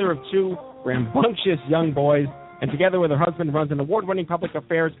is a mother of 2 rambunctious young boys, and together with her husband runs an award-winning public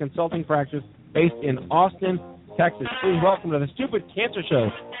affairs consulting practice based in Austin, Texas. Please welcome to the Stupid Cancer Show,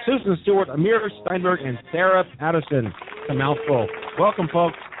 Susan Stewart, Amir Steinberg, and Sarah Patterson. It's a mouthful. Welcome,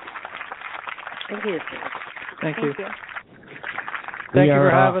 folks. Thank you. Thank you. Thank you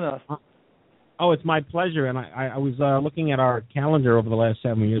for having us. Oh, it's my pleasure. And I was looking at our calendar over the last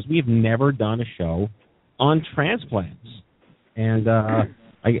 7 years. We've never done a show on transplants. And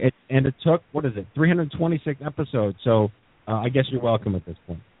it took, 326 episodes. So I guess you're welcome at this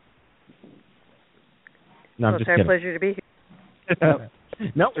point. No, I'm just kidding. It's our pleasure to be here.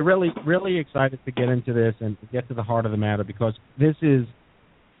 No, we're really, really excited to get into this and get to the heart of the matter, because this is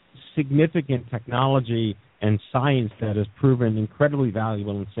significant technology and science that has proven incredibly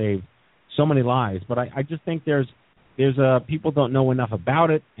valuable and saved so many lives. But I just think there's people don't know enough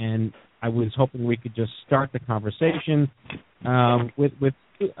about it, and I was hoping we could just start the conversation with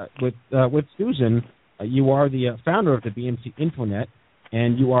Susan. You are the founder of the BMC Infonet,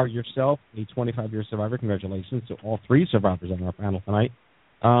 and you are yourself a 25-year survivor. Congratulations to all three survivors on our panel tonight.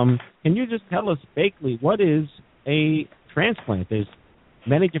 Can you just tell us basically what is a transplant? There's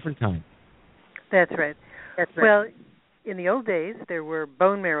many different kinds. That's right. Well, in the old days, there were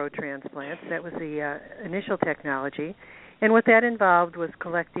bone marrow transplants. That was the initial technology. And what that involved was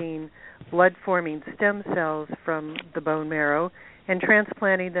collecting blood-forming stem cells from the bone marrow and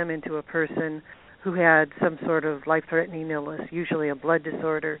transplanting them into a person who had some sort of life-threatening illness, usually a blood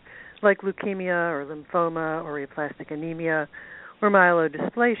disorder like leukemia or lymphoma or aplastic anemia or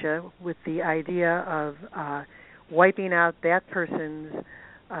myelodysplasia, with the idea of wiping out that person's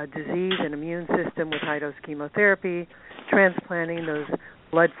disease and immune system with high-dose chemotherapy, transplanting those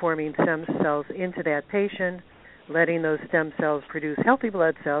blood-forming stem cells into that patient, letting those stem cells produce healthy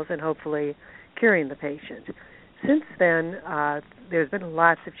blood cells, and hopefully curing the patient. Since then, there's been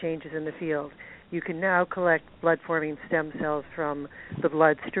lots of changes in the field. You can now collect blood-forming stem cells from the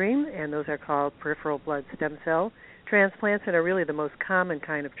bloodstream, and those are called peripheral blood stem cell transplants, and are really the most common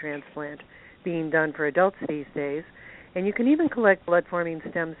kind of transplant being done for adults these days. And you can even collect blood-forming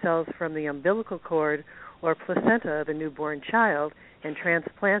stem cells from the umbilical cord or placenta of a newborn child and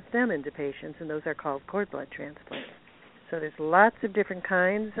transplant them into patients, and those are called cord blood transplants. So there's lots of different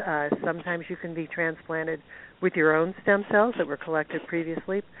kinds. Sometimes you can be transplanted with your own stem cells that were collected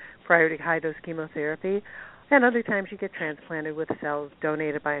previously prior to high-dose chemotherapy, and other times you get transplanted with cells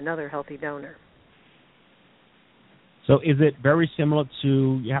donated by another healthy donor. So is it very similar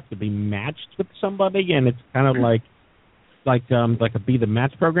to, you have to be matched with somebody, and it's kind of like a Be the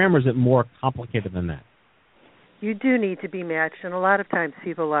Match program, or is it more complicated than that? You do need to be matched, and a lot of times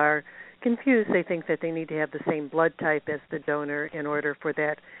people are confused. They think that they need to have the same blood type as the donor in order for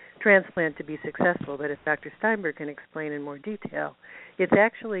that transplant to be successful. But as Dr. Steinberg can explain in more detail, it's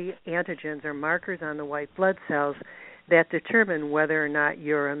actually antigens or markers on the white blood cells that determine whether or not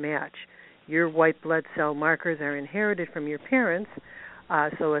you're a match. Your white blood cell markers are inherited from your parents,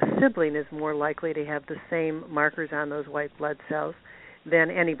 so a sibling is more likely to have the same markers on those white blood cells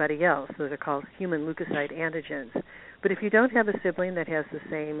than anybody else. Those are called human leukocyte antigens. But if you don't have a sibling that has the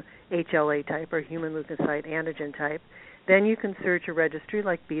same HLA type or human leukocyte antigen type, then you can search a registry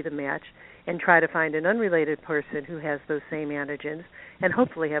like Be the Match and try to find an unrelated person who has those same antigens and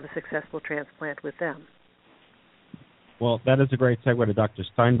hopefully have a successful transplant with them. Well, that is a great segue to Dr.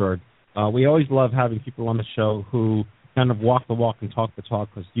 Steinberg. We always love having people on the show who kind of walk the walk and talk the talk,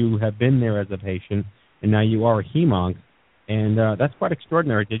 because you have been there as a patient and now you are a hemonc, and that's quite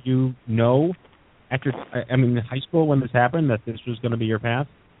extraordinary. Did you know after, in high school when this happened that this was going to be your path?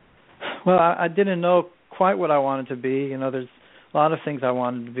 Well, I didn't know quite what I wanted to be. There's a lot of things I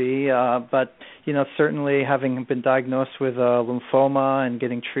wanted to be, but, certainly having been diagnosed with lymphoma and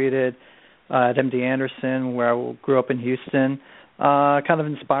getting treated at MD Anderson, where I grew up in Houston, kind of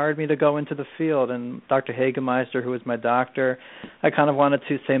inspired me to go into the field. And Dr. Hagemeister, who was my doctor, I kind of wanted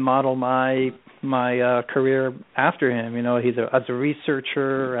to, say, model my career after him. He's as a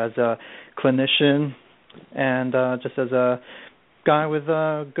researcher, as a clinician, and just as a guy with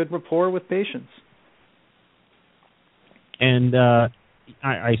a good rapport with patients. And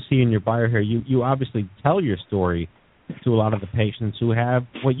I see in your bio here, you obviously tell your story to a lot of the patients who have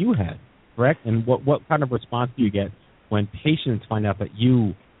what you had, correct? And what kind of response do you get when patients find out that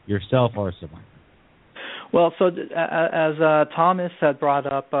you yourself are a survivor? Well, so as Thomas had brought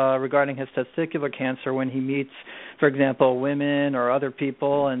up regarding his testicular cancer, when he meets, for example, women or other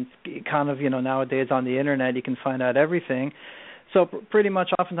people, and kind of, nowadays on the Internet you can find out everything. So pretty much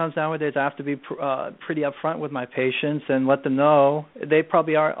oftentimes nowadays I have to be pretty upfront with my patients and let them know. They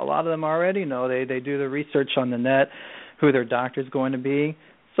probably are, a lot of them already know. They do the research on the net, who their doctor's going to be.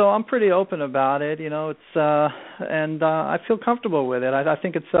 So I'm pretty open about it, and I feel comfortable with it. I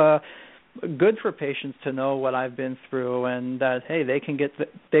think it's good for patients to know what I've been through, and that hey, they can get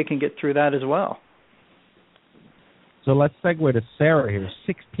through that as well. So let's segue to Sarah here,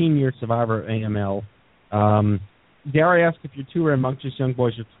 16-year survivor of AML. Dare I ask if your two rambunctious young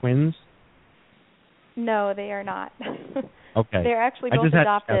boys are twins? No, they are not. Okay. They're actually both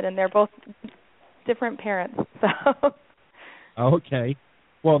adopted, and they're both different parents. So. Okay.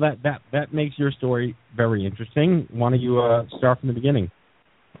 Well, that makes your story very interesting. Why don't you start from the beginning?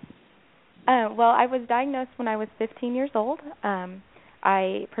 Well, I was diagnosed when I was 15 years old.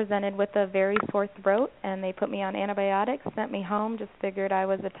 I presented with a very sore throat, and they put me on antibiotics, sent me home, just figured I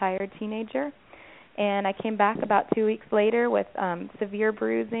was a tired teenager. And I came back about 2 weeks later with severe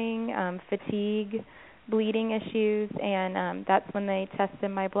bruising, fatigue, bleeding issues, and that's when they tested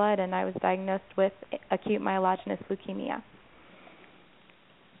my blood, and I was diagnosed with acute myelogenous leukemia.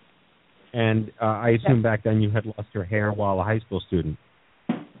 And I assume back then you had lost your hair while a high school student.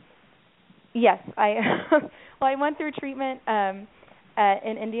 Yes, I went through treatment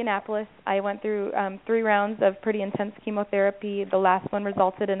in Indianapolis. I went through 3 rounds of pretty intense chemotherapy. The last one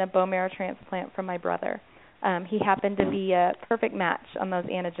resulted in a bone marrow transplant from my brother. He happened to be a perfect match on those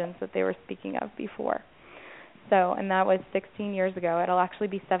antigens that they were speaking of before. So, and that was 16 years ago. It'll actually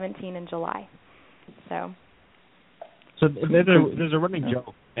be 17 in July. So there's a running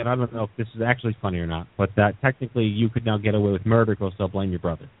joke, and I don't know if this is actually funny or not, but that technically you could now get away with murder because they'll blame your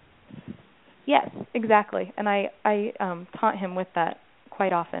brother. Yes, exactly. And I taunt him with that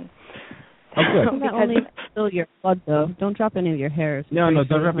quite often. Oh, good. Not only spill your blood, though. Don't drop any of your hairs. No, don't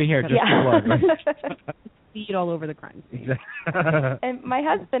drop your hair, just your blood. Right? Feed all over the crime scene. And my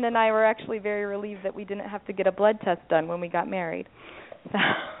husband and I were actually very relieved that we didn't have to get a blood test done when we got married.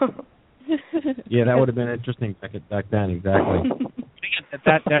 So. Yeah, that would have been interesting back then, exactly.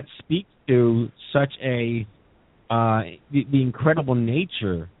 that speaks to such a the incredible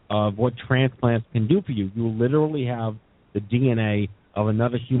nature of what transplants can do for you. You literally have the DNA of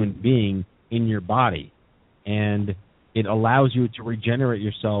another human being in your body, and it allows you to regenerate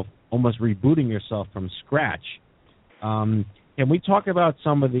yourself, almost rebooting yourself from scratch. Can we talk about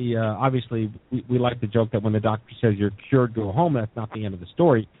some of the, obviously, we like to joke that when the doctor says you're cured, go home, that's not the end of the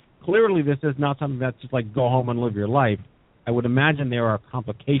story. Clearly, this is not something that's just like go home and live your life. I would imagine there are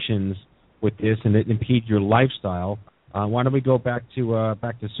complications with this, and it impedes your lifestyle. Why don't we go back to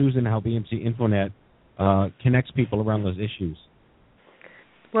Susan, how BMC InfoNet connects people around those issues?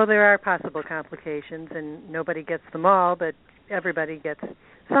 Well, there are possible complications, and nobody gets them all, but everybody gets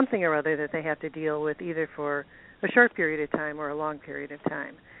something or other that they have to deal with, either for a short period of time or a long period of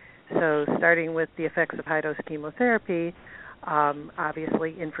time. So starting with the effects of high-dose chemotherapy,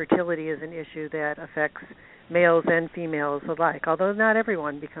 obviously infertility is an issue that affects males and females alike, although not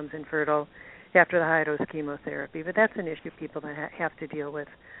everyone becomes infertile after the high-dose chemotherapy, but that's an issue people that have to deal with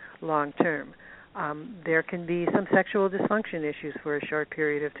long-term. There can be some sexual dysfunction issues for a short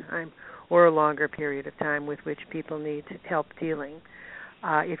period of time or a longer period of time with which people need help dealing.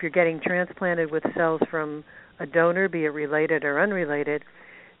 If you're getting transplanted with cells from a donor, be it related or unrelated,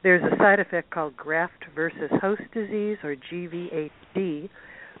 there's a side effect called graft versus host disease, or GVHD,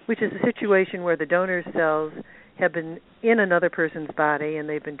 which is a situation where the donor cells have been in another person's body, and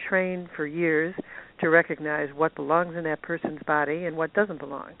they've been trained for years to recognize what belongs in that person's body and what doesn't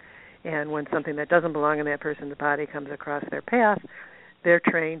belong. And when something that doesn't belong in that person's body comes across their path, they're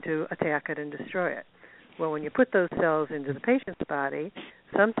trained to attack it and destroy it. Well, when you put those cells into the patient's body,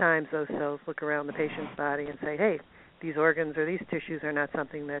 sometimes those cells look around the patient's body and say, hey, these organs or these tissues are not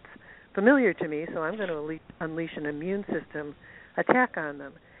something that's familiar to me, so I'm going to unleash an immune system attack on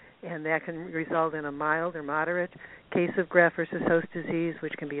them. And that can result in a mild or moderate case of graft versus host disease,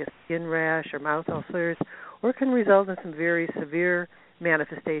 which can be a skin rash or mouth ulcers, or can result in some very severe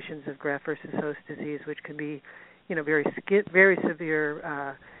manifestations of graft versus host disease, which can be, very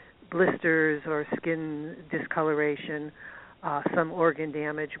severe blisters or skin discoloration, some organ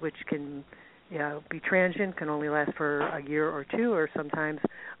damage, which can be transient, can only last for a year or two, or sometimes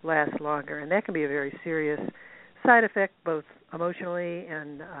last longer. And that can be a very serious side effect, both emotionally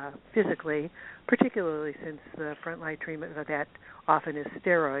and physically, particularly since the frontline treatment of that often is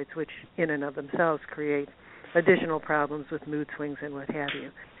steroids, which in and of themselves create additional problems with mood swings and what have you.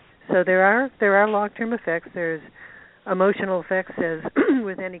 So there are long-term effects. There's emotional effects, as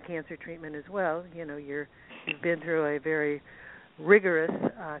with any cancer treatment as well. You've been through a very rigorous,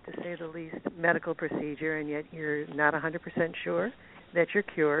 to say the least, medical procedure, and yet you're not 100% sure that you're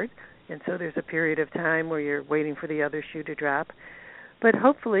cured. And so there's a period of time where you're waiting for the other shoe to drop. But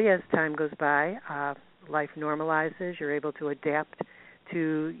hopefully, as time goes by, life normalizes. You're able to adapt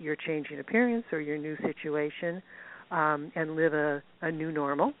to your changing appearance or your new situation and live a new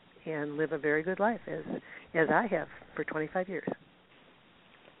normal, and live a very good life, as I have for 25 years.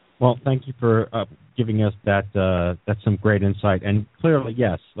 Well, thank you for giving us that. That's some great insight. And clearly,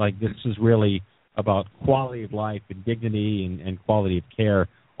 yes, like this is really about quality of life and dignity and quality of care,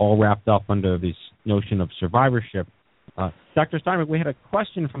 all wrapped up under this notion of survivorship. Dr. Steinberg, we had a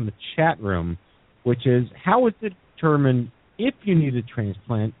question from the chat room, which is, how is it determined if you need a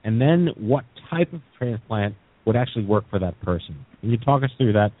transplant, and then what type of transplant would actually work for that person? Can you talk us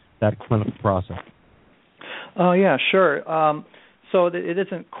through that clinical process? Yeah, sure. So it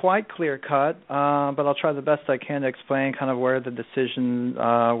isn't quite clear cut, but I'll try the best I can to explain kind of where the decisions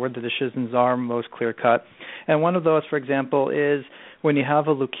are most clear cut. And one of those, for example, is when you have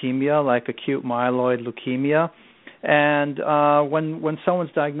a leukemia, like acute myeloid leukemia, and when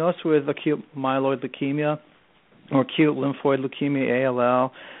someone's diagnosed with acute myeloid leukemia or acute lymphoid leukemia,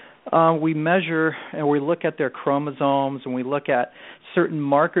 ALL, we measure and we look at their chromosomes and we look at certain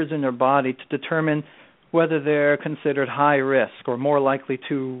markers in their body to determine whether they're considered high risk or more likely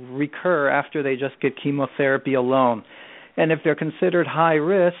to recur after they just get chemotherapy alone. And if they're considered high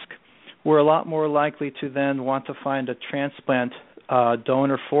risk, we're a lot more likely to then want to find a transplant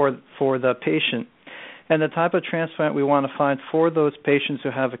donor for the patient. And the type of transplant we want to find for those patients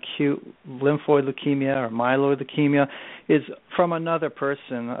who have acute lymphoid leukemia or myeloid leukemia is from another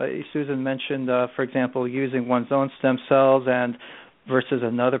person. Susan mentioned, for example, using one's own stem cells and versus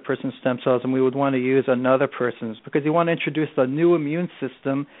another person's stem cells, and we would want to use another person's because you want to introduce a new immune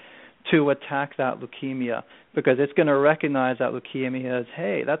system to attack that leukemia because it's going to recognize that leukemia as,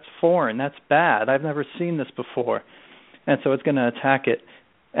 hey, that's foreign, that's bad, I've never seen this before, and so it's going to attack it.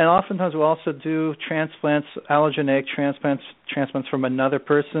 And oftentimes we'll also do transplants, allogeneic transplants from another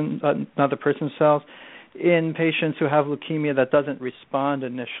person's cells in patients who have leukemia that doesn't respond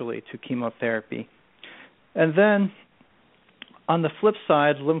initially to chemotherapy. And then on the flip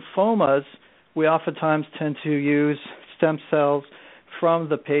side, lymphomas, we oftentimes tend to use stem cells from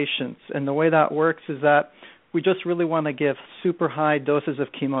the patients. And the way that works is that we just really want to give super high doses of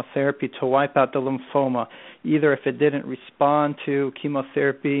chemotherapy to wipe out the lymphoma, either if it didn't respond to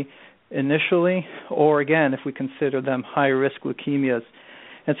chemotherapy initially, or again, if we consider them high-risk leukemias.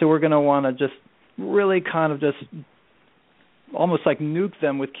 And so we're going to want to just really kind of just almost like nuke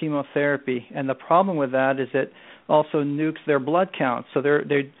them with chemotherapy. And the problem with that is it also nukes their blood counts, so their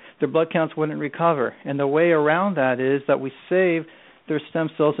blood counts wouldn't recover. And the way around that is that we save their stem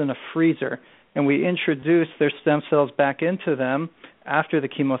cells in a freezer, and we introduce their stem cells back into them after the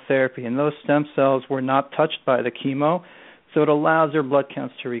chemotherapy. And those stem cells were not touched by the chemo, so it allows their blood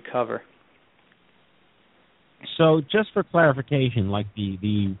counts to recover. So just for clarification, like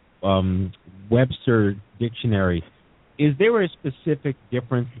the Webster Dictionary, is there a specific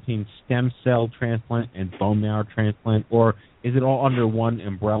difference between stem cell transplant and bone marrow transplant, or is it all under one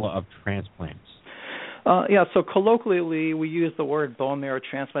umbrella of transplants? Yeah, so colloquially we use the word bone marrow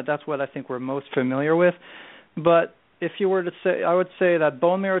transplant. That's what I think we're most familiar with. But if you were to say, I would say that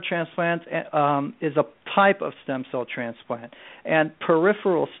bone marrow transplant is a type of stem cell transplant, and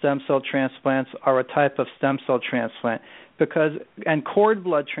peripheral stem cell transplants are a type of stem cell transplant. And cord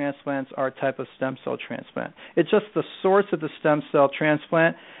blood transplants are a type of stem cell transplant. It's just the source of the stem cell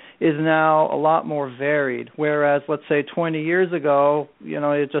transplant is now a lot more varied, whereas, let's say, 20 years ago,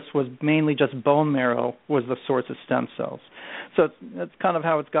 it just was mainly just bone marrow was the source of stem cells. So that's kind of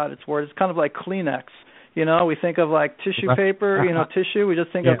how it's got its word. It's kind of like Kleenex. We think of like tissue paper, tissue, we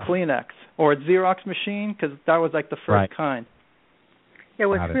just think of Kleenex. Or a Xerox machine, because that was like the first kind. Yeah,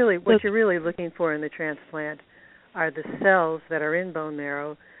 what you're really looking for in the transplant are the cells that are in bone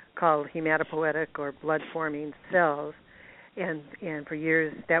marrow called hematopoietic or blood-forming cells, and for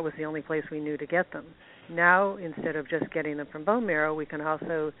years that was the only place we knew to get them. Now, instead of just getting them from bone marrow, we can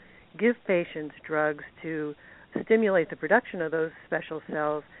also give patients drugs to stimulate the production of those special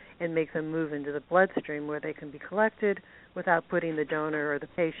cells and make them move into the bloodstream where they can be collected without putting the donor or the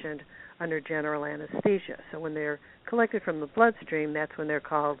patient under general anesthesia. So when they're collected from the bloodstream, that's when they're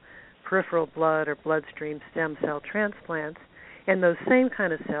called peripheral blood or bloodstream stem cell transplants. And those same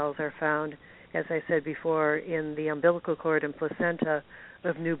kind of cells are found, as I said before, in the umbilical cord and placenta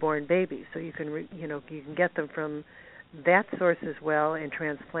of newborn babies. So you can you can get them from that source as well and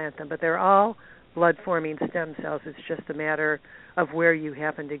transplant them. But they're all blood-forming stem cells. It's just a matter of where you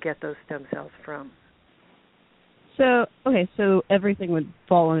happen to get those stem cells from. So everything would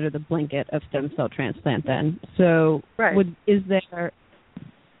fall under the blanket of stem cell transplant then. So right.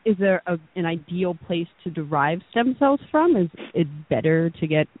 Is there an ideal place to derive stem cells from? Is it better to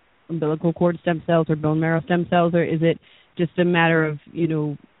get umbilical cord stem cells or bone marrow stem cells, or is it just a matter of,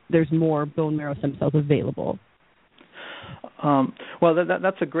 there's more bone marrow stem cells available? Well,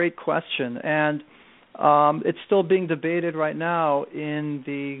 that's a great question, and it's still being debated right now in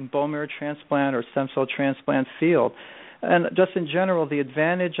the bone marrow transplant or stem cell transplant field. And just in general, the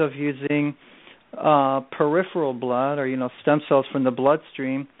advantage of using peripheral blood or stem cells from the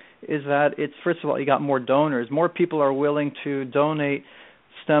bloodstream is that it's, first of all, you got more donors. More people are willing to donate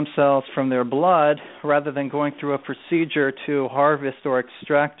stem cells from their blood rather than going through a procedure to harvest or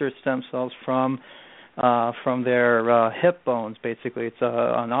extract their stem cells from their hip bones. Basically, it's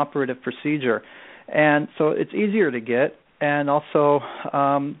an operative procedure, and so it's easier to get. And also,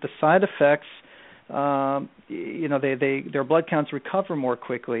 the side effects, their blood counts recover more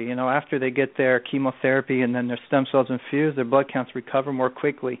quickly. After they get their chemotherapy and then their stem cells infused, their blood counts recover more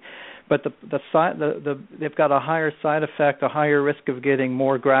quickly. But they've got a higher side effect, a higher risk of getting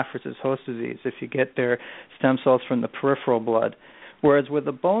more graft versus host disease if you get their stem cells from the peripheral blood. Whereas with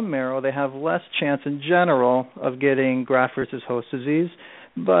the bone marrow, they have less chance in general of getting graft versus host disease,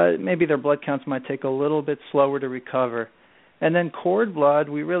 but maybe their blood counts might take a little bit slower to recover. And then cord blood,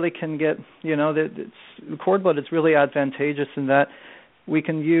 we really can get, cord blood is really advantageous in that we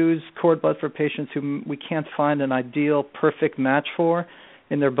can use cord blood for patients who we can't find an ideal perfect match for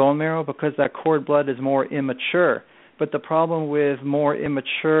in their bone marrow because that cord blood is more immature. But the problem with more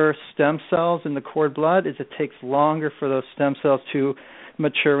immature stem cells in the cord blood is it takes longer for those stem cells to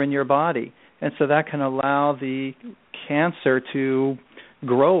mature in your body. And so that can allow the cancer to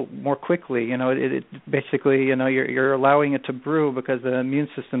grow more quickly. It basically, you're allowing it to brew because the immune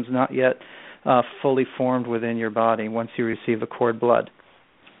system's not yet fully formed within your body once you receive the cord blood.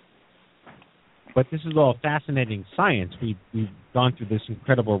 But this is all fascinating science. We've gone through this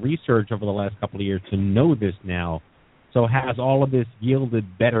incredible research over the last couple of years to know this now. So has all of this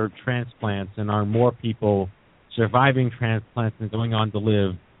yielded better transplants, and are more people surviving transplants and going on to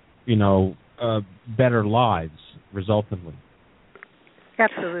live, better lives resultantly?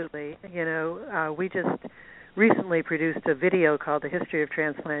 Absolutely. We just recently produced a video called The History of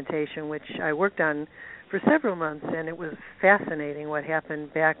Transplantation, which I worked on for several months, and it was fascinating what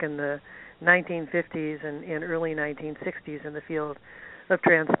happened back in the 1950s and early 1960s in the field of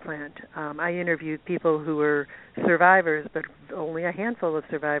transplant. I interviewed people who were survivors, but only a handful of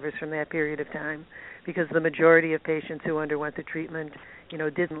survivors from that period of time, because the majority of patients who underwent the treatment,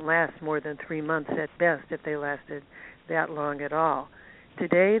 didn't last more than 3 months at best, if they lasted that long at all.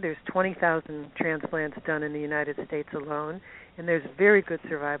 Today, there's 20,000 transplants done in the United States alone, and there's very good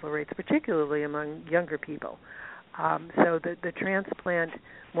survival rates, particularly among younger people. So the transplant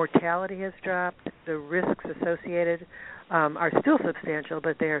mortality has dropped. The risks associated are still substantial,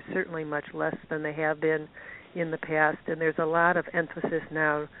 but they are certainly much less than they have been in the past. And there's a lot of emphasis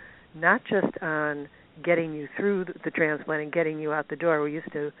now, not just on getting you through the transplant and getting you out the door. We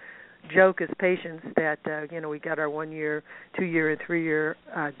used to joke as patients that, we got our 1 year, 2 year, and 3 year,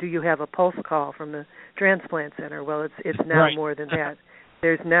 do you have a pulse call from the transplant center? Well, it's now right. More than that.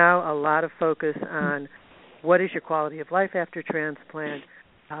 There's now a lot of focus on what is your quality of life after transplant,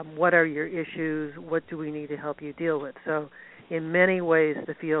 what are your issues, what do we need to help you deal with. So in many ways,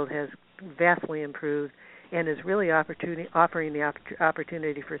 the field has vastly improved and is really offering the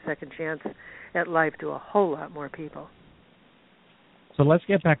opportunity for a second chance at life to a whole lot more people. So let's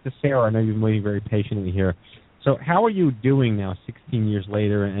get back to Sarah. I know you've been waiting very patiently here. So how are you doing now 16 years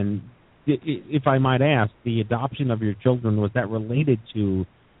later? And if I might ask, the adoption of your children, was that related to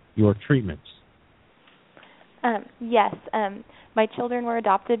your treatments? Yes. My children were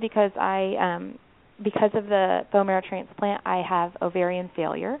adopted because because of the bone marrow transplant, I have ovarian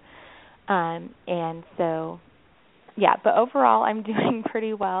failure. And so, but overall I'm doing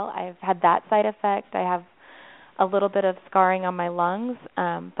pretty well. I've had that side effect. I have a little bit of scarring on my lungs,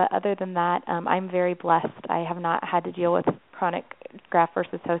 but other than that, I'm very blessed. I have not had to deal with chronic graft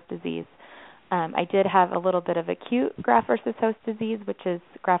versus host disease. I did have a little bit of acute graft versus host disease, which is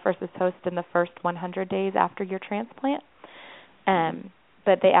graft versus host in the first 100 days after your transplant.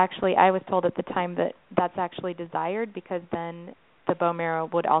 But I was told at the time that that's actually desired because then the bone marrow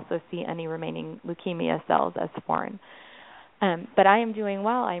would also see any remaining leukemia cells as foreign. But I am doing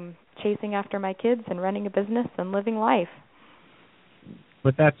well. I'm chasing after my kids and running a business and living life.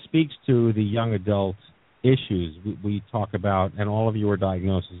 But that speaks to the young adult issues we talk about, and all of you were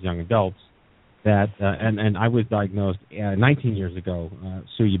diagnosed as young adults. And I was diagnosed 19 years ago.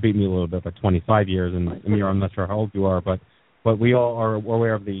 Sue, you beat me a little bit by 25 years, and Amir, I'm not sure how old you are, but we all are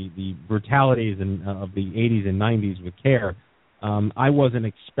aware of the brutalities of the 80s and 90s with care. I wasn't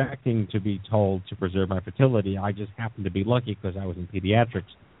expecting to be told to preserve my fertility. I just happened to be lucky because I was in pediatrics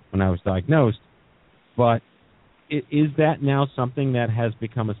when I was diagnosed. But is that now something that has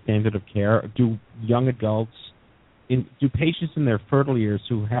become a standard of care? Do young adults do patients in their fertile years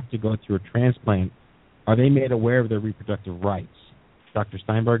who have to go through a transplant, are they made aware of their reproductive rights? Dr.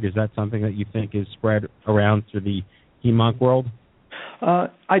 Steinberg, is that something that you think is spread around through the hem-onc world?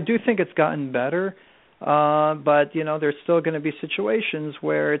 I do think it's gotten better, but there's still going to be situations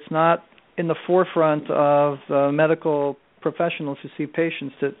where it's not in the forefront of medical professionals who see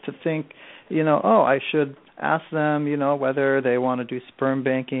patients to think, I should ask them, whether they want to do sperm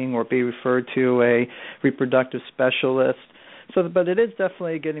banking or be referred to a reproductive specialist. But it is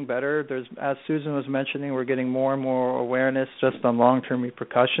definitely getting better. As Susan was mentioning, we're getting more and more awareness just on long-term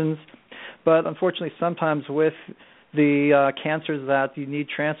repercussions. But unfortunately, sometimes with the cancers that you need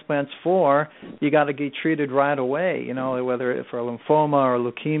transplants for, you got to get treated right away, whether for lymphoma or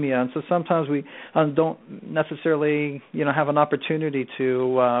leukemia. And so sometimes we don't necessarily, have an opportunity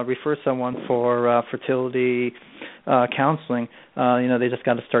to refer someone for fertility counseling. They just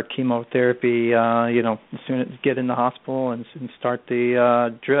got to start chemotherapy, as soon as get in the hospital and start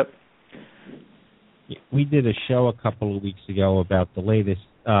the drip. We did a show a couple of weeks ago about the latest,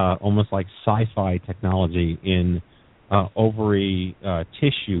 almost like sci-fi technology in ovary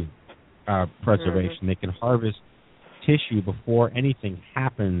tissue preservation. Mm-hmm. They can harvest tissue before anything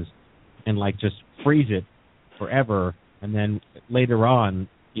happens and just freeze it forever, and then later on,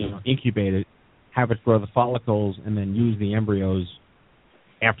 incubate it, have it grow the follicles, and then use the embryos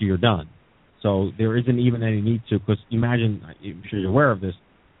after you're done. So there isn't even any need to, because imagine, I'm sure you're aware of this,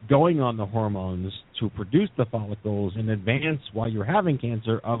 going on the hormones to produce the follicles in advance while you're having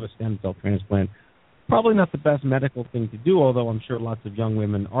cancer of a stem cell transplant. Probably not the best medical thing to do, although I'm sure lots of young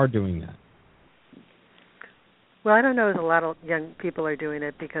women are doing that. Well, I don't know if a lot of young people are doing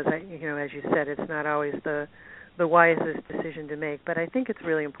it because, as you said, it's not always the wisest decision to make. But I think it's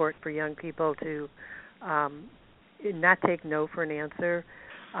really important for young people to not take no for an answer,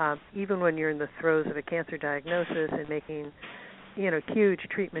 even when you're in the throes of a cancer diagnosis and making, huge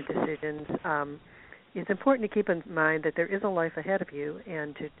treatment decisions. It's important to keep in mind that there is a life ahead of you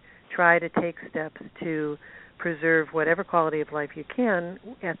and to try to take steps to preserve whatever quality of life you can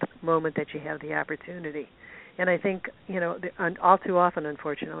at the moment that you have the opportunity. And I think, all too often,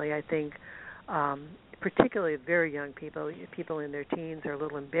 unfortunately, I think particularly very young people in their teens are a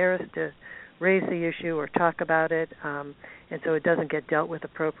little embarrassed to raise the issue or talk about it, and so it doesn't get dealt with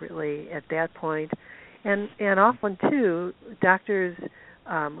appropriately at that point. And often, too, doctors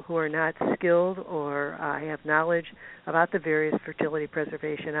who are not skilled or have knowledge about the various fertility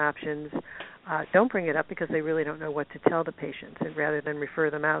preservation options don't bring it up because they really don't know what to tell the patients. And rather than refer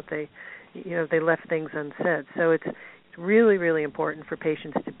them out, they left things unsaid. So it's really, really important for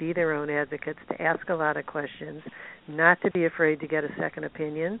patients to be their own advocates, to ask a lot of questions, not to be afraid to get a second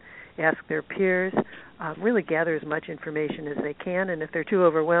opinion, ask their peers, really gather as much information as they can, and if they're too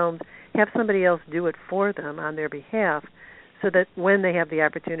overwhelmed, have somebody else do it for them on their behalf so that when they have the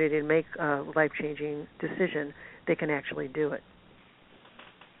opportunity to make a life-changing decision, they can actually do it.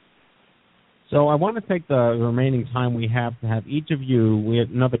 So I want to take the remaining time we have to have each of you, we have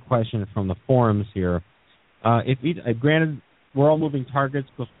another question from the forums here. Granted, we're all moving targets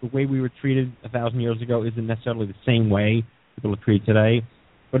because the way we were treated 1,000 years ago isn't necessarily the same way people are treated today.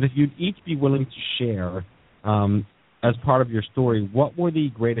 But if you'd each be willing to share, as part of your story, what were the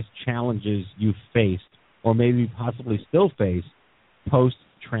greatest challenges you faced or maybe possibly still face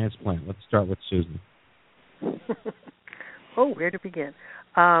post-transplant? Let's start with Susan. Where to begin?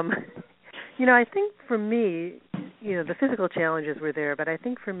 I think for me, the physical challenges were there, but I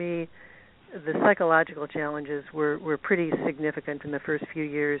think for me, the psychological challenges were pretty significant in the first few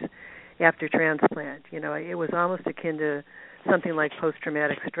years after transplant. It was almost akin to something like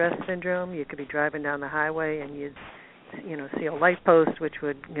post-traumatic stress syndrome. You could be driving down the highway and you'd, see a light post which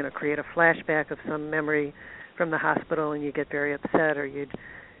would, create a flashback of some memory from the hospital, and you get very upset, or you'd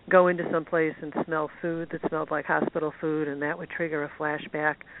go into some place and smell food that smelled like hospital food, and that would trigger a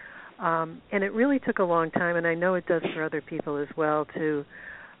flashback. And it really took a long time, and I know it does for other people as well, to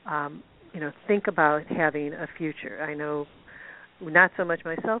think about having a future. I know not so much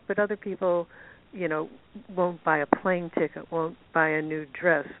myself, but other people, won't buy a plane ticket, won't buy a new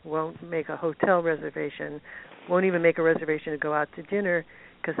dress, won't make a hotel reservation, won't even make a reservation to go out to dinner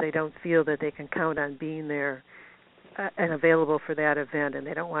because they don't feel that they can count on being there and available for that event, and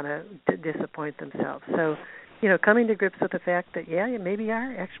they don't want to disappoint themselves. So, coming to grips with the fact that, you maybe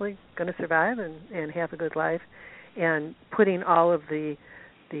are actually going to survive and have a good life, and putting all of the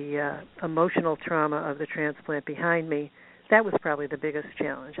emotional trauma of the transplant behind me, that was probably the biggest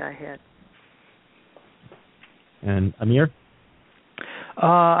challenge I had. And Amir?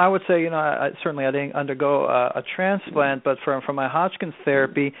 I would say, I didn't undergo a transplant, but from my Hodgkin's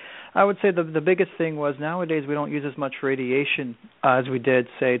therapy, I would say the biggest thing was nowadays we don't use as much radiation as we did,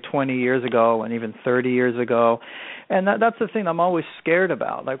 say, 20 years ago and even 30 years ago. And that's the thing I'm always scared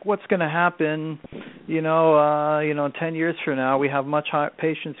about. Like, what's going to happen, 10 years from now? We have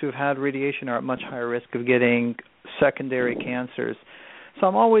patients who've had radiation are at much higher risk of getting secondary cancers. So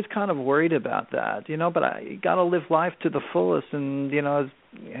I'm always kind of worried about that, but I got to live life to the fullest. And, I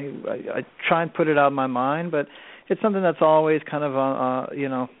try and put it out of my mind, but it's something that's always kind of,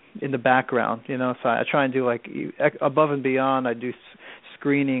 in the background, So I try and do, like, above and beyond, I do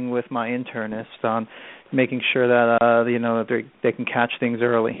screening with my internist on making sure that, they can catch things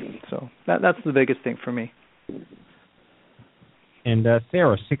early. So that's the biggest thing for me. And,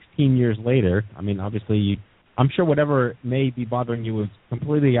 Sarah, 16 years later, I mean, obviously, I'm sure whatever may be bothering you is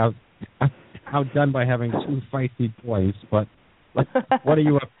completely outdone by having two feisty boys, but what are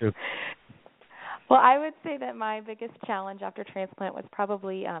you up to? Well, I would say that my biggest challenge after transplant was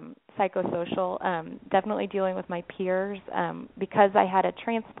probably psychosocial, definitely dealing with my peers. Because I had a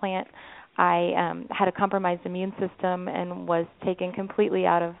transplant, I had a compromised immune system and was taken completely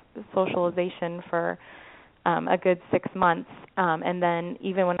out of socialization for a good 6 months. And then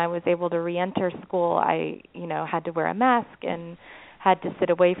even when I was able to re-enter school, I, had to wear a mask and had to sit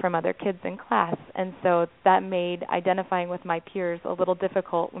away from other kids in class. And so that made identifying with my peers a little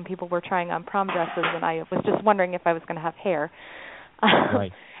difficult when people were trying on prom dresses and I was just wondering if I was going to have hair.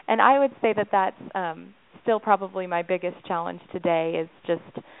 Right. And I would say that that's still probably my biggest challenge today is just,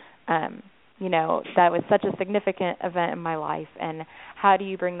 that was such a significant event in my life. And how do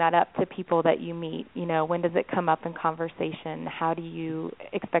you bring that up to people that you meet? When does it come up in conversation? How do you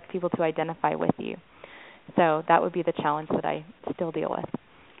expect people to identify with you? So that would be the challenge that I still deal with.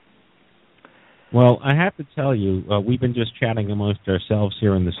 Well, I have to tell you, we've been just chatting amongst ourselves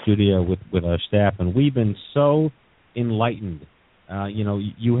here in the studio with our staff, and we've been so enlightened.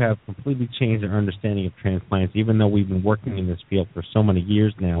 You have completely changed our understanding of transplants, even though we've been working in this field for so many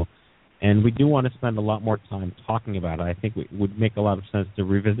years now. And we do want to spend a lot more time talking about it. I think it would make a lot of sense to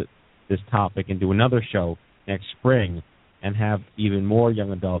revisit this topic and do another show next spring and have even more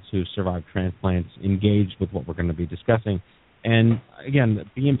young adults who survive transplants engaged with what we're going to be discussing. And, again,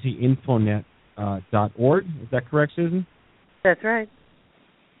 bmtinfonet.org. Is that correct, Susan? That's right.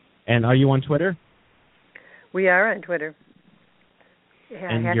 And are you on Twitter? We are on Twitter.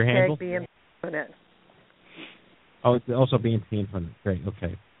 And your handle? bmtinfonet. Oh, it's also bmtinfonet. Great,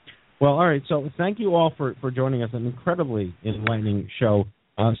 okay. Well, all right, so thank you all for joining us. An incredibly enlightening show.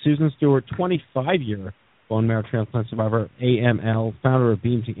 Susan Stewart, 25-year bone marrow transplant survivor, AML, founder of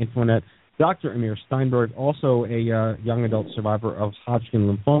BMT Infonet. Dr. Amir Steinberg, also a young adult survivor of Hodgkin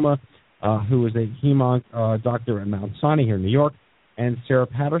lymphoma, who is a hemonc doctor at Mount Sinai here in New York. And Sarah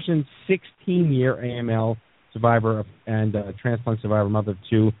Patterson, 16-year AML survivor and transplant survivor, mother of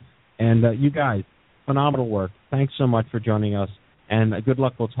two. And you guys, phenomenal work. Thanks so much for joining us. And good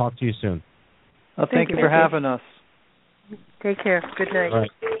luck. We'll talk to you soon. Well, thank you for having us. Take care. Good night. All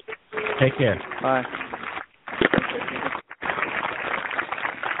right. Take care. Bye.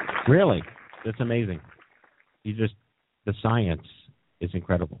 Really? That's amazing. The science is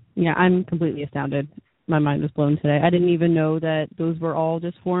incredible. Yeah, I'm completely astounded. My mind was blown today. I didn't even know that those were all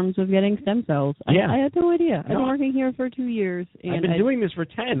just forms of getting stem cells. Yeah. I had no idea. I've been working here for 2 years. And I've been doing this for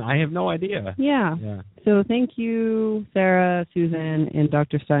 10. I have no idea. Yeah. So thank you, Sarah, Susan, and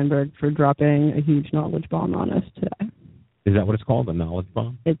Dr. Steinberg for dropping a huge knowledge bomb on us today. Is that what it's called, a knowledge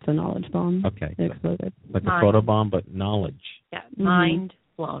bomb? It's a knowledge bomb. Okay. It exploded. Like a photo bomb, but knowledge. Yeah, mind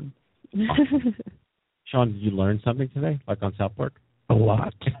blown. Sean, did you learn something today, like on South Park? A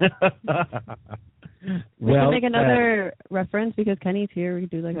lot. We can make another reference because Kenny's here. We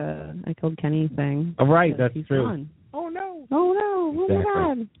could do like a I killed Kenny thing. Oh, right, that's true. Gone. Oh, no. Oh, no. Exactly. Oh,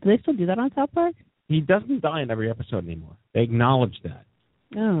 my God. Do they still do that on South Park? He doesn't die in every episode anymore. They acknowledge that.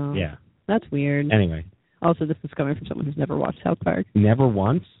 Oh. Yeah. That's weird. Anyway. Also, this is coming from someone who's never watched South Park. Never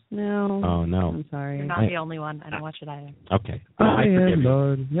once? No. Oh, no. I'm sorry. You're not the only one. I don't watch it either. Okay. I forgive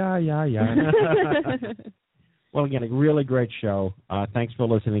you. Yeah. Well, again, a really great show. Thanks for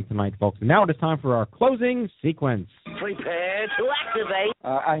listening tonight, folks. And now it is time for our closing sequence. Prepare to activate.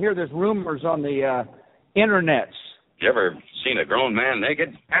 I hear there's rumors on the internets. You ever seen a grown man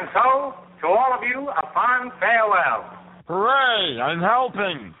naked? And so, to all of you, a fond farewell. Hooray, I'm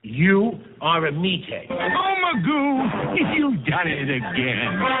helping. You are a meathead. Oh, Magoo, you've done it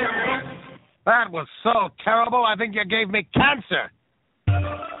again. That was so terrible, I think you gave me cancer.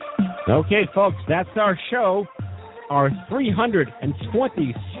 Okay, folks, that's our show, our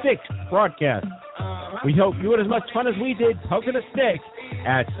 326th broadcast. We hope you had as much fun as we did poking a stick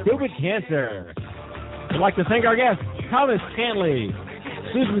at Stupid Cancer. We'd like to thank our guest, Thomas Hanley,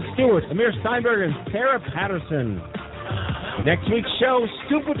 Susan Stewart, Amir Steinberg, and Sarah Patterson. Next week's show,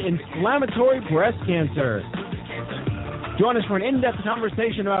 stupid inflammatory breast cancer. Join us for an in-depth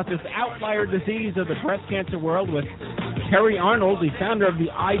conversation about this outlier disease of the breast cancer world with Terry Arnold, the founder of the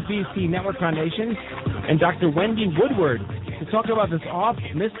IBC Network Foundation, and Dr. Wendy Woodward to talk about this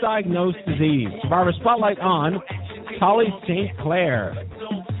misdiagnosed disease. Barbara Spotlight on Holly St. Clair.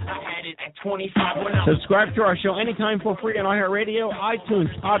 Subscribe to our show anytime for free on iHeartRadio, iTunes,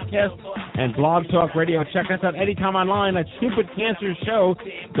 podcast, and Blog Talk Radio. Check us out anytime online at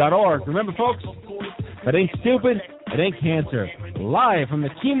stupidcancershow.org. Remember, folks, if it ain't stupid, it ain't cancer. Live from the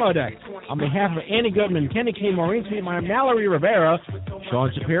Chemo Deck, on behalf of Annie Goodman, Kenny K. Maureen Sweet, Mallory Rivera,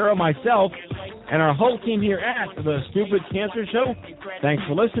 Sean Shapiro, myself, and our whole team here at the Stupid Cancer Show, thanks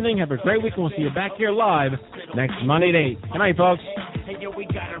for listening. Have a great week, and we'll see you back here live next Monday at 8. Good night, folks. Hey, yo, we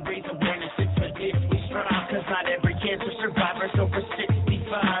gotta raise awareness. It's for this we strive, cause not every cancer survivor's over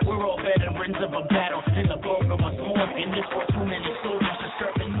 65. We're all veterans of a battle, and the both of us more. In this war, too many soldiers are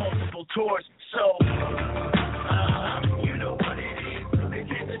serving multiple tours.